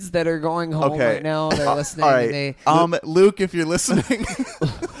kids that are going home Okay. right now. They're listening. all and right. they, Luke, if you're listening,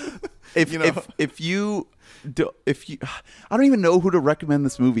 If you know. if you, I don't even know who to recommend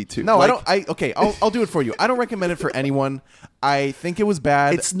this movie to. no, Like, I'll do it for you. I don't recommend it for anyone. I think it was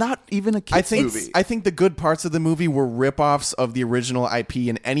bad. It's not even a kids movie. I think the good parts of the movie were ripoffs of the original IP,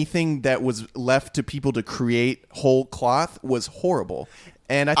 and anything that was left to people to create whole cloth was horrible.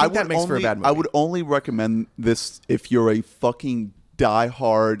 And I think that makes for a bad movie. I would only recommend this if you're a fucking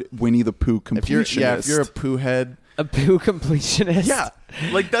diehard Winnie the Pooh completionist. if you're a poo head. a poo completionist. Yeah,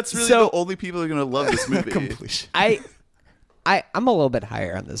 like that's really So- the only people that are gonna love this movie. Completion. I'm a little bit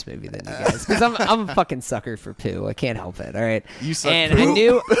higher on this movie than you guys because I'm a fucking sucker for poo. I can't help it. All right, You suck and poo. I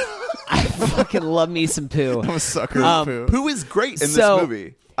knew I fucking love me some poo. I'm a sucker for poo. Pooh is great in So- this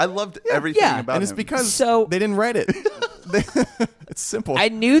movie. I loved everything yeah. about And it's him. because So- they didn't write it. It's simple. I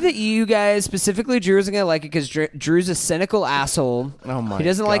knew that you guys, specifically Drew, wasn't gonna like it because Drew's a cynical asshole. Oh my He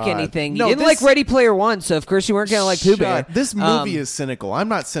doesn't like God. anything. No, You didn't this- like Ready Player One, so of course you weren't gonna like Pooh Bear. This movie is cynical. I'm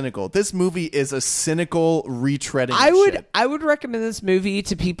not cynical. This movie is a cynical retreading. I would recommend this movie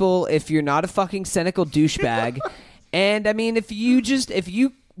to people if you're not a fucking cynical douchebag. And I mean, if you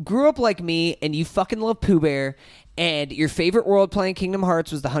grew up like me and you fucking love Pooh Bear and your favorite world playing Kingdom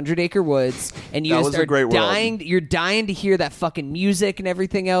Hearts was the 100 Acre Woods and you That just was a are great world. you're dying to hear that fucking music and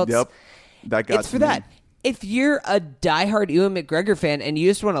everything else. Yep, that got It's to for me. that. If you're a diehard Ewan McGregor fan and you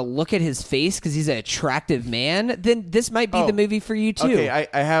just want to look at his face because he's an attractive man, then this might be the movie for you too. Okay,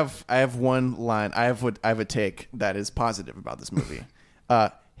 I have one line. I have a take that is positive about this movie.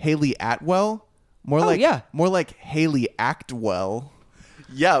 Haley Atwell, more like Haley Actwell.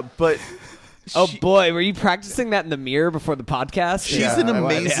 Yeah, but Oh boy, were you practicing that in the mirror before the podcast? she's Yeah, an I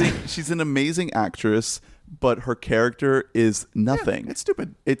was. amazing. She's an amazing actress, but her character is nothing. It's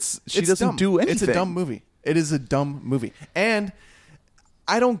stupid. She It's doesn't dumb. do anything. It's a dumb movie. It is a dumb movie, and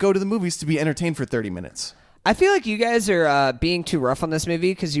I don't go to the movies to be entertained for 30 minutes. I feel like you guys are being too rough on this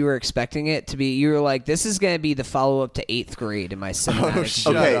movie because you were expecting it to be. You were like, "This is going to be the follow-up to 8th Grade in my cinematic."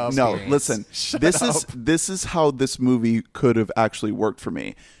 shut Okay, up. no, experience. listen. This is how this movie could have actually worked for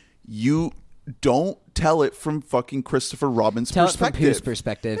me. You don't tell it from fucking Christopher Robin's Tell it from perspective. Pooh's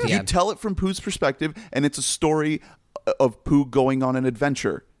perspective, yeah. You tell it from Pooh's perspective, and it's a story of Pooh going on an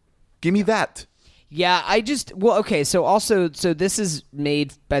adventure. Give me that. Yeah, okay. So this is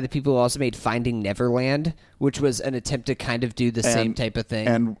made by the people who also made Finding Neverland, which was an attempt to kind of do the same type of thing.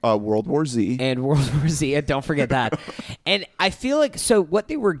 And World War Z. And World War Z. Don't forget that. And I feel like what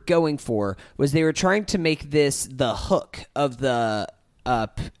they were going for was they were trying to make this the hook of the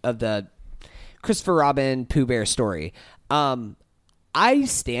Christopher Robin Pooh Bear story. I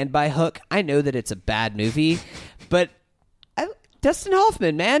stand by Hook. I know that it's a bad movie, but Dustin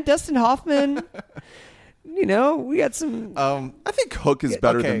Hoffman, man, Dustin Hoffman. We got some. I think Hook is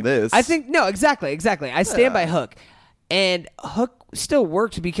better okay. than this. I think no, exactly. I stand by Hook, and Hook still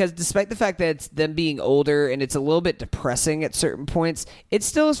worked because despite the fact that it's them being older and it's a little bit depressing at certain points, it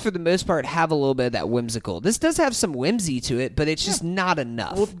still is for the most part have a little bit of that whimsical. This does have some whimsy to it, but it's just not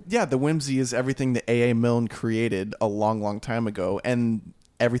enough. Well, yeah, the whimsy is everything that A.A. Milne created a long, long time ago, and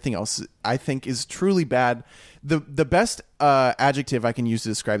everything else I think is truly bad. The best adjective I can use to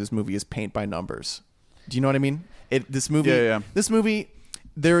describe this movie is paint by numbers. Do you know what I mean? This movie,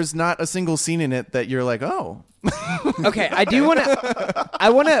 there is not a single scene in it that you're like, oh. Okay,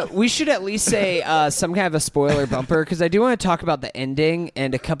 we should at least say some kind of a spoiler bumper because I do want to talk about the ending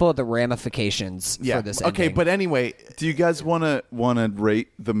and a couple of the ramifications for this ending. Okay, but anyway, Do you guys want to rate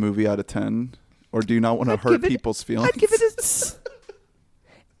the movie out of 10, or do you not want to hurt people's feelings? I'd give it a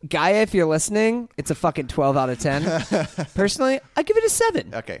Gaia, if you're listening, it's a fucking 12 out of 10. Personally, I'd give it a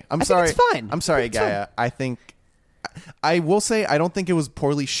 7. okay. I sorry. think it's fine. I'm sorry, It's fine. Gaia. I will say I don't think it was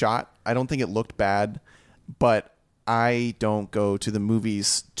poorly shot. I don't think it looked bad, but I don't go to the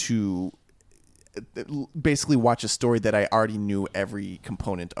movies to basically watch a story that I already knew every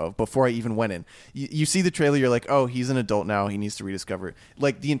component of before I even went in. You see the trailer, you're like, oh, he's an adult now. He needs to rediscover it.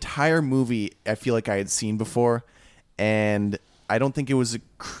 Like the entire movie, I feel like I had seen before, and I don't think it was a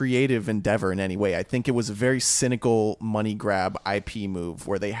creative endeavor in any way. I think it was a very cynical money grab IP move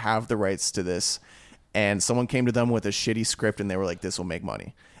where they have the rights to this and someone came to them with a shitty script, and they were like, "This will make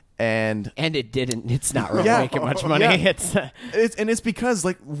money." And it didn't. It's not really Yeah. making much money. Yeah. It's it's because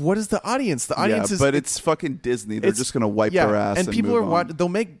like, what is the audience? The audience yeah, is but it's fucking Disney. They're just gonna wipe their ass. and people move are on.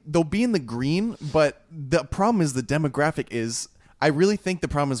 watching. They'll be in the green, but the problem is the demographic is. I really think the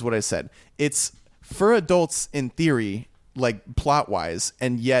problem is what I said. It's for adults in theory, like plot wise,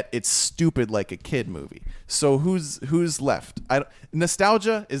 and yet it's stupid like a kid movie. So who's left?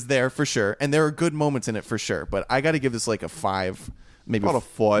 Nostalgia is there for sure, and there are good moments in it for sure. But I got to give this like a 5. Maybe About a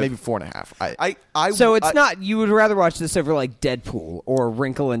 5. maybe 4.5. so it's not. You would rather watch this over like Deadpool or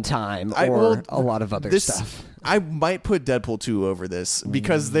Wrinkle in Time or a lot of other stuff. I might put Deadpool 2 over this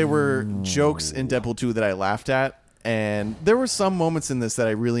because there were jokes in Deadpool 2 that I laughed at, and there were some moments in this that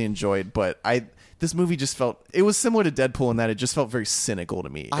I really enjoyed. But this movie just felt, it was similar to Deadpool in that it just felt very cynical to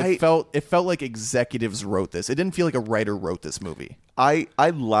me. It felt like executives wrote this. It didn't feel like a writer wrote this movie. I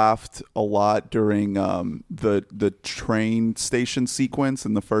laughed a lot during the train station sequence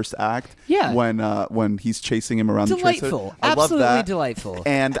in the first act. Yeah. When he's chasing him around the train station. Delightful. I love Absolutely that. delightful.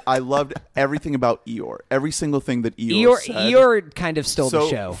 And I loved everything about Eeyore. Every single thing that Eeyore said. Eeyore kind of stole So the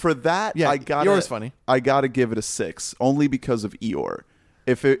show. for that, Yeah, Eeyore's funny. I gotta give it a 6, only because of Eeyore.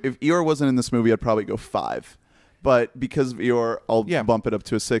 If Eeyore wasn't in this movie, I'd probably go 5. But because of Eeyore, I'll bump it up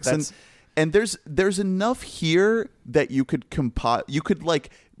to a 6. And there's enough here that you could compile. You could like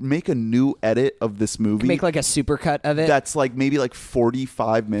make a new edit of this movie. Make like a supercut of it. That's like maybe like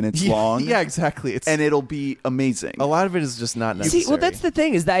 45 minutes long. Yeah, exactly. And it'll be amazing. A lot of it is just not necessary. See, well, that's the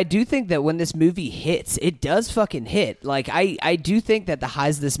thing is that I do think that when this movie hits, it does fucking hit. Like, I do think that the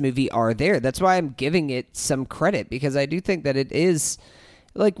highs of this movie are there. That's why I'm giving it some credit, because I do think that it is,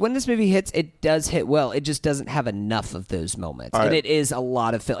 like, when this movie hits, it does hit well. It just doesn't have enough of those moments. All And right. it is a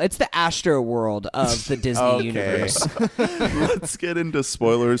lot of film. It's the Astro World of the Disney Okay. universe. Let's get into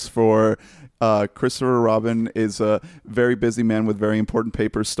spoilers for Christopher Robin is a very busy man with very important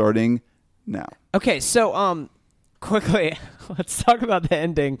papers starting now. Okay, so quickly, let's talk about the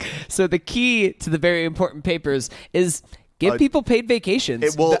ending. So the key to the very important papers is give people paid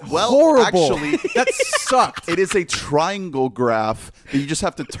vacations. Horrible. Actually, That sucked. it is a triangle graph that you just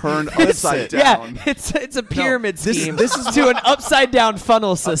have to turn upside down. Yeah, it's a pyramid this- scheme. this is to an upside down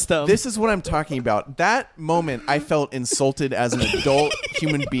funnel system. This is what I'm talking about. That moment, I felt insulted as an adult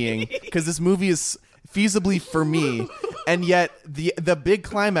human being because this movie is feasibly for me, and yet the big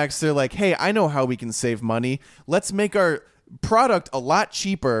climax, they're like, "Hey, I know how we can save money. Let's make our product a lot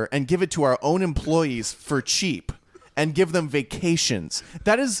cheaper and give it to our own employees for cheap, and give them vacations."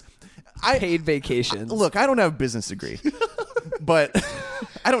 That is, paid vacations. Look, I don't have a business degree, but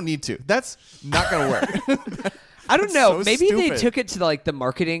I don't need to. That's not going to work. I don't know. so Maybe they stupid. took it to like the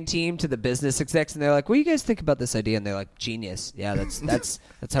marketing team, to the business execs, and they're like, "What do you guys think about this idea?" And they're like, "Genius. Yeah, that's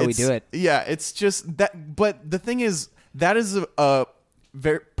how we do it." Yeah, it's just that. But the thing is, that is a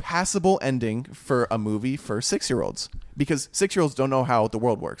very passable ending for a movie for 6-year-olds, because 6-year-olds don't know how the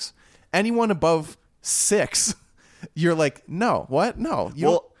world works. Anyone above 6, you're like, no, what? No.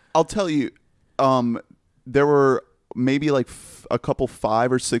 I'll tell you, there were maybe like a couple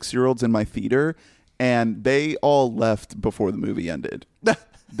 5 or 6-year-olds in my theater, and they all left before the movie ended.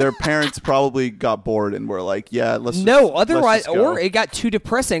 Their parents probably got bored and were like, "Yeah, let's." Otherwise, let's just go." or it got too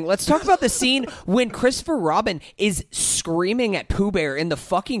depressing. Let's talk about the scene when Christopher Robin is screaming at Pooh Bear in the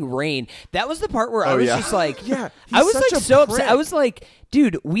fucking rain. That was the part where I was yeah. just like, Yeah, I he's was such like a so prick. upset. I was like,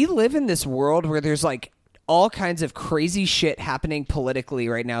 dude, we live in this world where there's like all kinds of crazy shit happening politically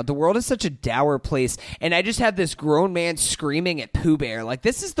right now. The world is such a dour place, and I just have this grown man screaming at Pooh Bear. Like,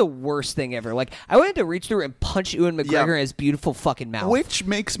 this is the worst thing ever. Like, I wanted to reach through and punch Ewan McGregor in his beautiful fucking mouth. Which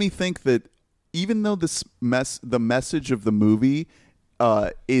makes me think that even though the message of the movie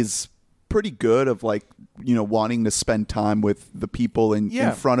is pretty good, of like, you know, wanting to spend time with the people in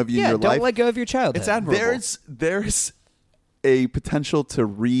front of you in your don't life, let go of your childhood. It's admirable. there's a potential to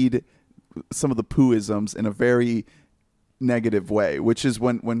read some of the Poohisms in a very negative way, which is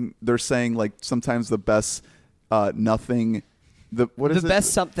when they're saying like sometimes the best nothing. The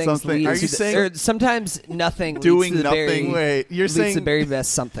best somethings lead Are to you the, saying- or sometimes nothing Doing leads to the very, nothing- Wait, you're leads to saying the very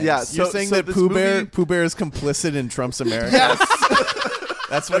best somethings. Yeah, You're So- saying so that this Pooh Bear movie- is complicit in Trump's America? Yes.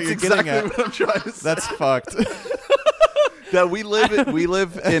 That's what you're exactly getting at. what I'm trying to say. That's fucked. That we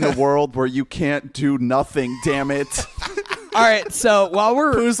live in a world where you can't do nothing. Damn it. All right, so while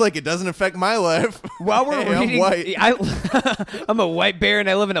we're Pooh's like, it doesn't affect my life. While we're Hey, I'm reading, white. I'm a white bear and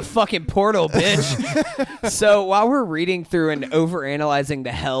I live in a fucking portal, bitch. So while we're reading through and overanalyzing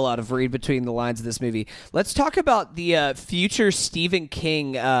the hell out of read between the lines of this movie, let's talk about the future Stephen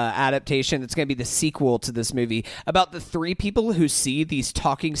King adaptation that's going to be the sequel to this movie about the 3 people who see these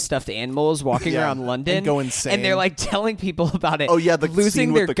talking stuffed animals walking Yeah, around London and go insane. and they're like telling people about it. Oh, yeah, the losing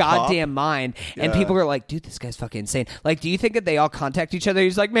scene their with the cop. goddamn mind, and Yeah. people are like, "Dude, this guy's fucking insane." Like, do you think that they all contact each other?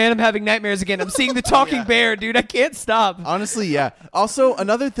 He's like, "Man, I'm having nightmares again. I'm seeing the talking bear, dude. I can't stop." Honestly, yeah. Also,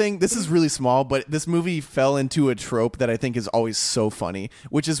 another thing, this is really small, but this movie fell into a trope that I think is always so funny,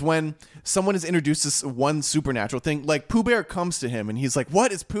 which is when someone is introduced this one supernatural thing, like Pooh Bear comes to him and he's like,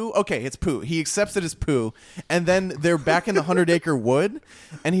 "What is Pooh?" Okay, it's Pooh. He accepts it as Pooh, and then they're back in the 100-acre wood,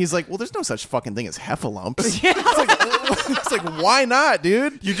 and he's like, "Well, there's no such fucking thing as heffalumps." It's like, why not,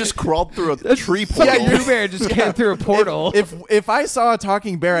 dude? You just crawled through a tree portal. Fucking Pooh Bear just came through a portal. If I saw a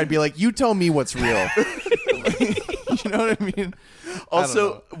talking bear, I'd be like, "You tell me what's real." You know what I mean?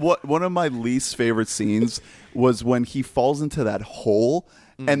 Also, one of my least favorite scenes was when he falls into that hole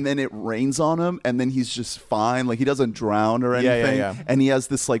and then it rains on him and then he's just fine. Like he doesn't drown or Yeah, anything. yeah. And he has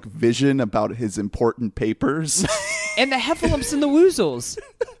this like vision about his important papers. And the heffalumps and the woozles.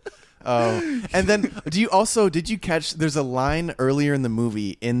 Oh, and then did you catch? There's a line earlier in the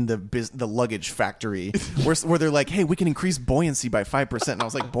movie in the luggage factory where they're like, "Hey, we can increase buoyancy by 5%," and I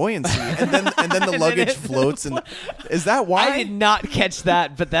was like, "Buoyancy," and then the luggage floats, and is that why? I did not catch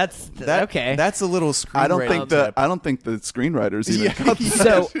that, but that's okay. That's a little screenwriting. I don't think the screenwriters even got that.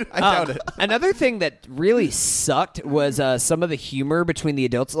 So I doubt it. Another thing that really sucked was some of the humor between the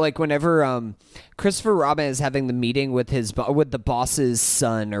adults. Like whenever Christopher Robin is having the meeting with the boss's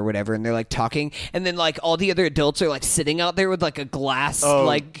son or whatever, and they're like talking, and then like all the other adults are like sitting out there with like a glass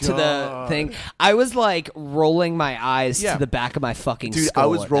to the thing. I was like rolling my eyes to the back of my fucking Dude, skull. I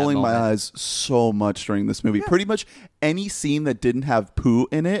was at that rolling my moment. eyes so much during this movie. Pretty much any scene that didn't have poo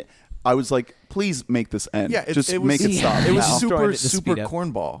in it, I was like, please make this end. Yeah, just it was, make it stop. It was now. super, Throwing it to super speed up.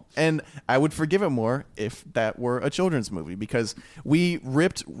 cornball. And I would forgive it more if that were a children's movie because we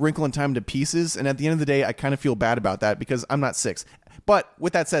ripped Wrinkle in Time to pieces. And at the end of the day, I kind of feel bad about that because I'm not 6. But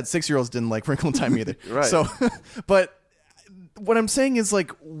with that said, 6-year-olds didn't like Wrinkle in Time either. Right. So, but what I'm saying is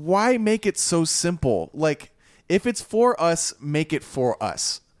like, why make it so simple? Like, if it's for us, make it for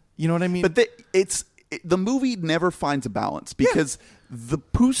us. You know what I mean? But the movie never finds a balance because the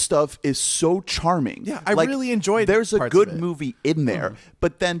poo stuff is so charming. Yeah, I really enjoyed There's a parts good of it. movie in there,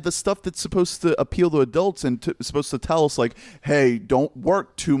 but then the stuff that's supposed to appeal to adults and supposed to tell us like, hey, don't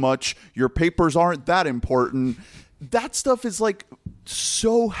work too much. Your papers aren't that important. That stuff is like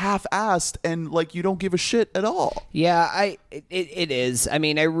so half-assed and like you don't give a shit at all. Yeah, it is. I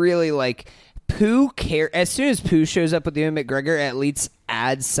mean, I really like Pooh. As soon as Pooh shows up with Ewan McGregor, at least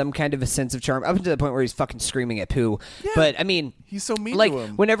adds some kind of a sense of charm up to the point where he's fucking screaming at Pooh. Yeah. But I mean, He's so mean like to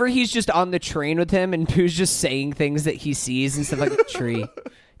him. whenever he's just on the train with him and Pooh's just saying things that he sees and stuff like tree,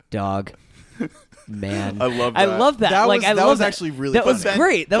 dog. Man, I love I that. love that. That like was- I that love was that. actually really That was funny.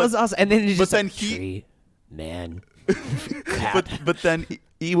 great. That was awesome. And then he's just then like, he- tree, man. Cat. But then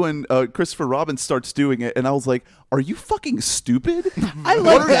Ewan Christopher Robin starts doing it, and I was like, "Are you fucking stupid? I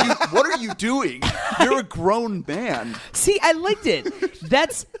love What are you doing? You're a grown man." See, I liked it.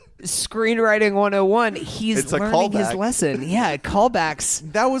 That's screenwriting 101. He's It's a learning his callback. lesson. Yeah,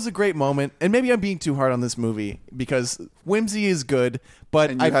 callbacks. that was a great moment, and maybe I'm being too hard on this movie because whimsy is good,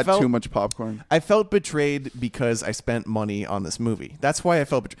 but And you I had felt too much popcorn. I felt betrayed because I spent money on this movie. That's why I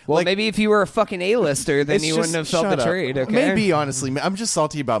felt betrayed. Well, maybe if you were a fucking A-lister, then it's you just- wouldn't have felt shut up. betrayed. Okay, Maybe honestly, I'm just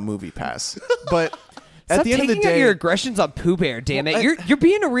salty about Movie Pass, but Stop at the end of the taking out day, your aggressions on Pooh Bear. Damn it, Well, you're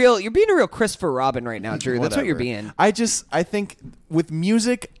being a real Christopher Robin right now, Drew. That's what you're whatever. being. I think with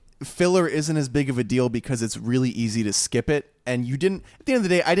music, filler isn't as big of a deal because it's really easy to skip it, and you didn't. At the end of the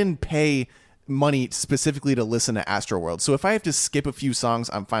day, I didn't pay money specifically to listen to Astroworld. So if I have to skip a few songs,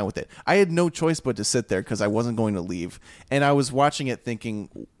 I'm fine with it. I had no choice but to sit there because I wasn't going to leave. And I was watching it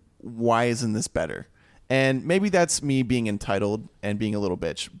thinking, why isn't this better? And maybe that's me being entitled and being a little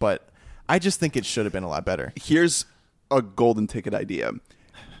bitch, but I just think it should have been a lot better. Here's a golden ticket idea.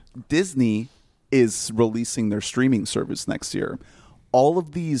 Disney is releasing their streaming service next year. All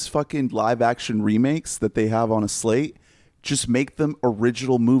of these fucking live action remakes that they have on a slate, just make them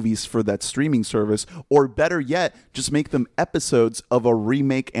original movies for that streaming service, or better yet, just make them episodes of a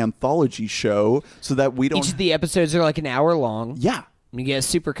remake anthology show so that we don't. Each of the episodes are like an hour long. Yeah. You get a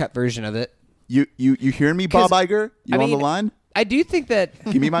supercut version of it. You hearing me, Bob 'Cause, Iger? You I on the mean, line? I do think that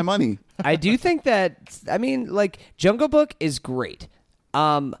Give me my money. I do think that, I mean, like, Jungle Book is great.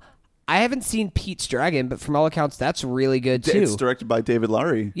 I I haven't seen Pete's Dragon, but from all accounts, that's really good too. It's directed by David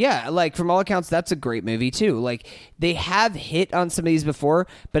Lowery. Yeah, like from all accounts, that's a great movie too. Like they have hit on some of these before,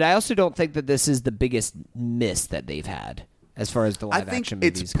 but I also don't think that this is the biggest miss that they've had as far as the live action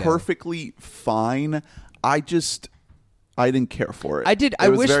movies it's go. perfectly fine. I didn't care for it. I did. It I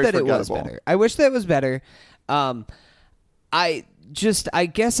was wish very that it was forgettable. better. I wish that it was better. I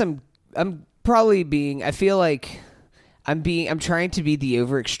guess I'm probably being. I feel like I'm trying to be the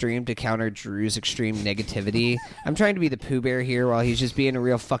over extreme to counter Drew's extreme negativity. I'm trying to be the Pooh Bear here while he's just being a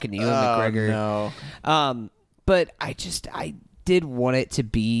real fucking Ewan McGregor. No. But I did want it to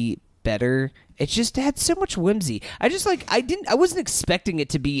be better. It just had so much whimsy. I wasn't expecting it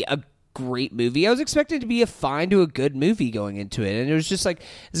to be a great movie. I was expecting it to be a fine to a good movie going into it, and it was just like,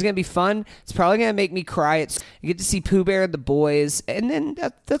 this is gonna be fun. It's probably gonna make me cry. You get to see Pooh Bear and the boys, and then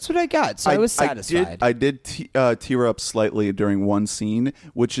that's what I got. So I was satisfied. I did tear up slightly during one scene,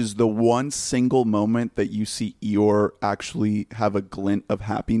 which is the one single moment that you see Eeyore actually have a glint of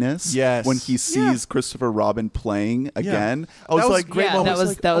happiness. Yes. When he sees Christopher Robin playing again. I was That was like, a great yeah,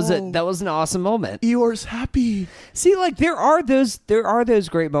 moment. that was an awesome moment. Eeyore's happy. See, like there are those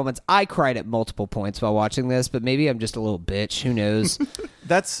great moments. I cried at multiple points while watching this, but maybe I'm just a little bitch. Who knows?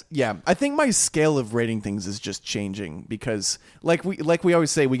 I think my scale of rating things is just changing because like we always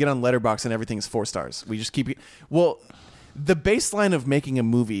say, we get on Letterboxd and everything's 4 stars. We just keep the baseline of making a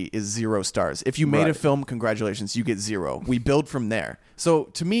movie is 0 stars. If you made a Right. film, congratulations, you get 0. We build from there. So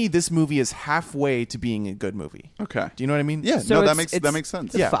to me, this movie is halfway to being a good movie. Okay. Do you know what I mean? Yeah. So no, that it's- makes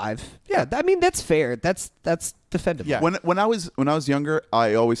sense. It's a 5. Yeah, I mean that's fair. That's defendable. Yeah. When I was younger,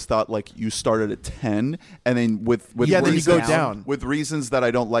 I always thought like you started at 10, and then with Yeah, then you reasons- go down. with reasons that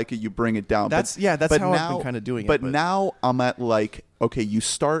I don't like it. You bring it down. That's how I've been kinda doing it, But but- now I'm at like, okay, you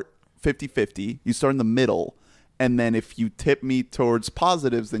start 50-50. You start in the middle. And then if you tip me towards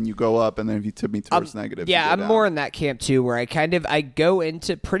positives, then you go up. And then if you tip me towards negatives, you Yeah, go I'm down. more in that camp too, where I go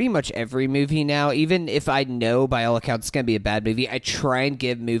into pretty much every movie now, even if I know by all accounts it's gonna be a bad movie. I try and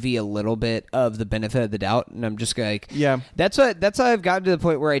give movie a little bit of the benefit of the doubt, and I'm just like, Yeah. that's how I've gotten to the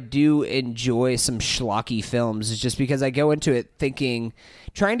point where I do enjoy some schlocky films. Is just because I go into it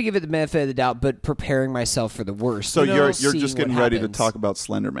trying to give it the benefit of the doubt, but preparing myself for the worst. So you know, you're seeing just getting what ready to happens. talk about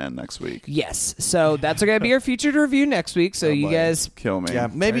Slender Man next week. Yes, so that's going to be our featured review next week. So you boy. guys, Kill me. Yeah,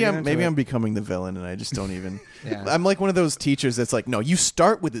 maybe Turn I'm into it. I'm becoming the villain, and I just don't even. Yeah. I'm like one of those teachers that's like, no, you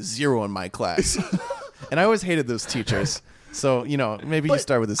start with a 0 in my class, and I always hated those teachers. So maybe you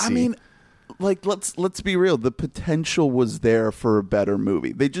start with a C. I mean, like let's be real. The potential was there for a better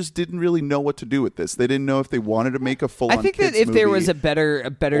movie. They just didn't really know what to do with this. They didn't know if they wanted to make a full. I think that if there was a better or-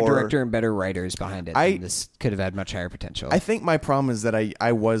 director and better writers behind it, I- then this could have had much higher potential. I think my problem is that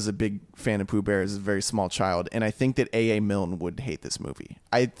I was a big fan of Pooh Bear as a very small child, and I think that A.A. Milne would hate this movie.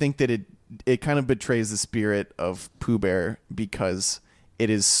 I think that it kind of betrays the spirit of Pooh Bear because it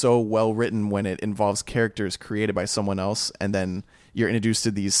is so well written when it involves characters created by someone else, and then you're introduced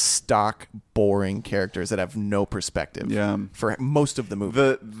to these stock, boring characters that have no perspective. Yeah. For most of the movie.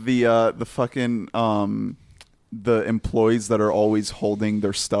 the fucking the employees that are always holding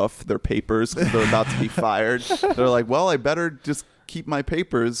their stuff, their papers, because they're about to be fired. They're like, well, I better just keep my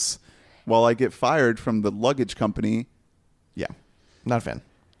papers while I get fired from the luggage company. Yeah, not a fan.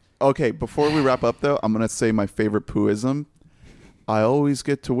 Okay, before we wrap up, though, I'm going to say my favorite Poohism. I always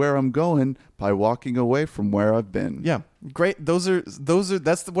get to where I'm going by walking away from where I've been. Yeah, great. Those are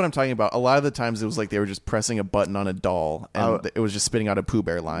that's what I'm talking about. A lot of the times it was like they were just pressing a button on a doll and it was just spitting out a Pooh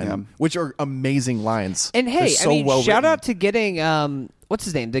Bear line, Yeah. which are amazing lines. and They're hey, so I mean, well shout written. out to getting what's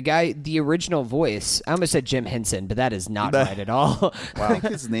his name, the original voice. I almost said Jim Henson, but that is not right at all. I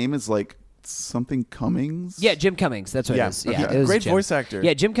think his name is like something Cummings. Yeah, Jim Cummings. That's what Yeah. it is. Yeah, Okay. it was Great Jim. voice actor.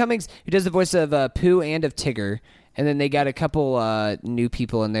 Yeah, Jim Cummings, who does the voice of Pooh and of Tigger. And then they got a couple new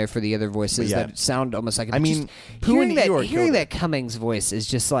people in there for the other voices Yeah. that sound almost like. I mean, just Pooh and hearing Eeyore hearing killed that Cummings voice is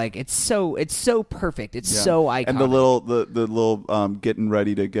just like it's so perfect. It's so iconic. And the little getting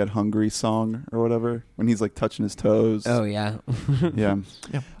ready to get hungry song or whatever when he's like touching his toes. Oh yeah. Yeah.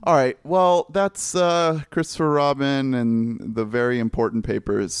 All right. Well, that's Christopher Robin and the very important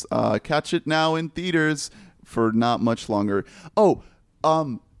papers. Catch it now in theaters for not much longer. Oh,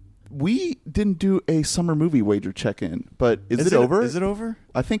 we didn't do a summer movie wager check-in, but is it over? Is it over?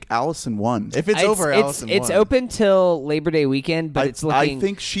 I think Allison won. If it's over, Allison it's won. open till Labor Day weekend, but it's looking. I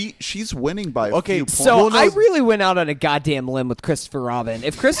think she's winning by a Okay, few points. so. Well, no- I really went out on a goddamn limb with Christopher Robin.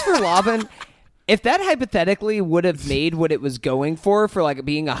 If Christopher Robin. If that hypothetically would have made what it was going for like it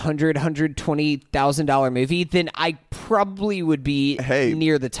being $120,000 movie, then I probably would be hey,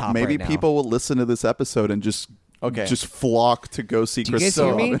 near the top. Maybe right now. people will listen to this episode and just Okay. just flock to go see Do you guys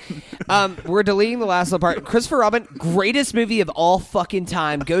Christopher hear Robin. me? We're deleting the last little part. Christopher Robin, greatest movie of all fucking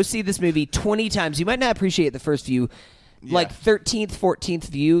time. Go see this movie 20 times. You might not appreciate the first view. Like 13th, 14th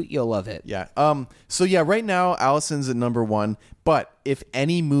view, you'll love it. Yeah. So yeah, right now Allison's at number 1. But if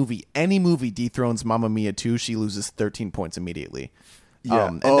any movie dethrones Mamma Mia 2, she loses 13 points immediately. Yeah.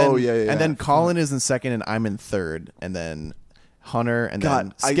 And yeah. And then Colin is in second, and I'm in third, and then Hunter, and God,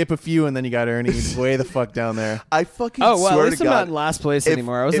 then skip a few, and then you got Ernie way the fuck down there. I fucking Oh, well, swear at least to I'm God, not in last place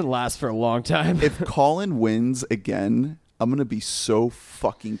anymore. I was in last for a long time. if Colin wins again, I'm gonna be so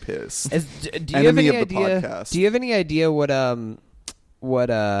fucking pissed. Do you have Enemy any of the idea? podcast. Do you have any idea what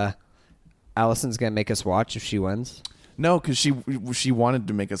Allison's gonna make us watch if she wins? No, because she wanted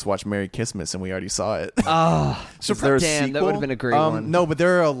to make us watch Merry Christmas, and we already saw it. Oh, Is there a damn! That sequel? would have been a great one. No, but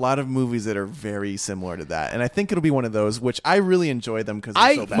there are a lot of movies that are very similar to that, and I think it'll be one of those, which I really enjoy them because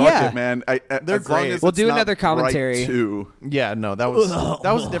they're so bad. yeah. Fuck it, man. They're as long great. as We'll it's do not another commentary. Bright 2. Yeah, no, that was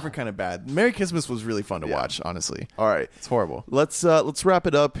a different kind of bad. Merry Christmas was really fun to watch, honestly. All right, It's horrible. let's wrap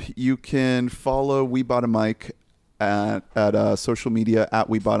it up. You can follow We Bought a Mic at social media at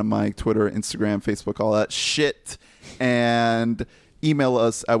We Bought a Mic, Twitter, Instagram, Facebook, all that shit, and email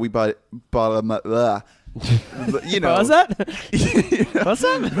us at We Bought a Mic. You know, What was that? What's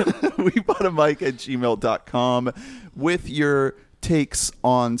that? We Bought a Mic at gmail.com with your takes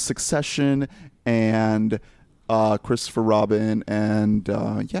on Succession and Christopher Robin and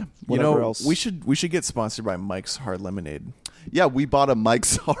whatever else. we should get sponsored by Mike's Hard Lemonade. Yeah, We Bought a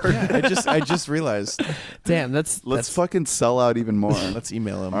Mike's Hard. I just realized. Damn, that's Let's fucking sell out even more. Let's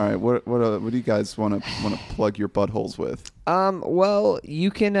email him. All right, what do you guys want to plug your buttholes with? Well,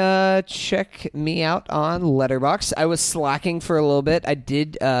 you can check me out on Letterboxd. I was slacking for a little bit.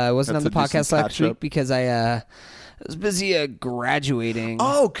 I wasn't on the Got to do podcast some last catch-up. week because I was busy graduating.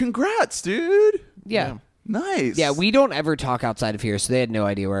 Oh, congrats, dude! yeah. Nice. Yeah, we don't ever talk outside of here, so they had no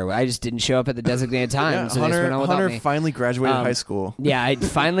idea where I just didn't show up at the designated time. Yeah, so they just went on without Hunter me. finally graduated high school. Yeah, I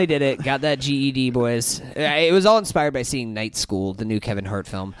finally did it. Got that GED, boys. It was all inspired by seeing Night School, the new Kevin Hart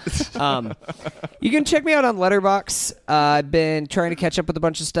film. You can check me out on Letterboxd. I've been trying to catch up with a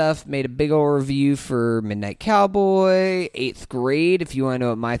bunch of stuff. Made a big old review for Midnight Cowboy, 8th Grade. If you want to know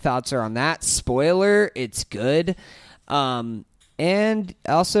what my thoughts are on that, spoiler, it's good. And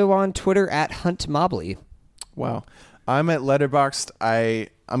also on Twitter at Hunt Mobley. Wow. I'm at Letterboxd. I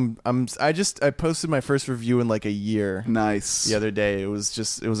posted my first review in like a year. Nice. The other day. It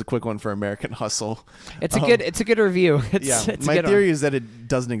was a quick one for American Hustle. It's a good review. It's My a good theory one. is that it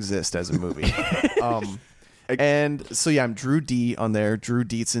doesn't exist as a movie. And so yeah, I'm Drew D on there, Drew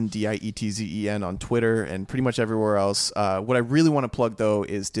Dietzen, Dietzen on Twitter and pretty much everywhere else. What I really want to plug though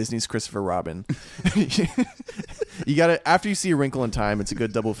is Disney's Christopher Robin. You got to after you see A Wrinkle in Time, it's a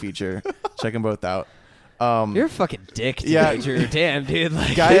good double feature. Check them both out. You're a fucking dick, dude. Yeah. Drew. Damn, dude.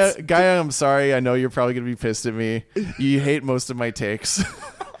 Like, Gaia, I'm sorry. I know you're probably gonna be pissed at me. You hate most of my takes,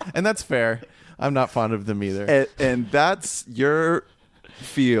 and that's fair. I'm not fond of them either. And that's your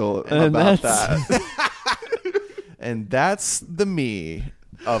feel And about that's- that. And that's the me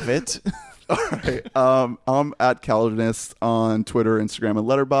of it. All right. I'm at Calvinist on Twitter, Instagram, and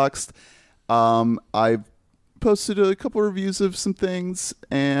Letterboxd. I've posted a couple reviews of some things,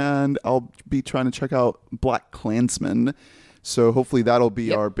 and I'll be trying to check out Black Klansman. So hopefully that'll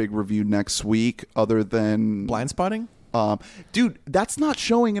be our big review next week. Other than Blind spotting. dude, that's not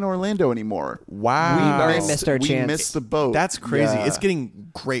showing in Orlando anymore. Wow. We already missed our we chance. missed the boat. That's crazy. Yeah. It's getting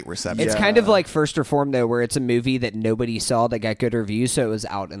great reception. It's Yeah. kind of like First Reformed, though, where it's a movie that nobody saw that got good reviews, so it was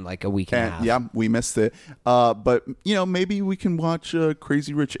out in like a week and a half. And, yeah, we missed it. But maybe we can watch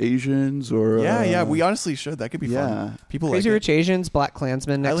Crazy Rich Asians or Yeah. We honestly should. That could be Yeah. fun. People Crazy like Rich Asians, Black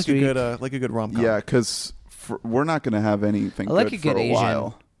Klansman it. I next like week. a good rom com. Yeah, because we're not going to have anything I like good a good for a Asian.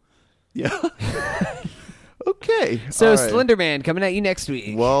 while. Yeah. Okay. So All right. Slender Man coming at you next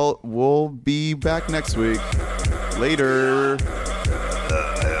week. Well, we'll be back next week. Later.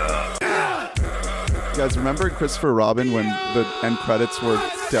 You guys remember Christopher Robin when the end credits were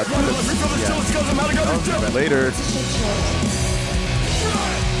death credits? Yeah. Later.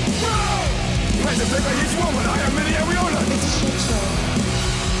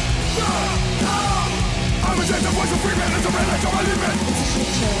 I'm a voice of free man, it's a red light, so I leave it.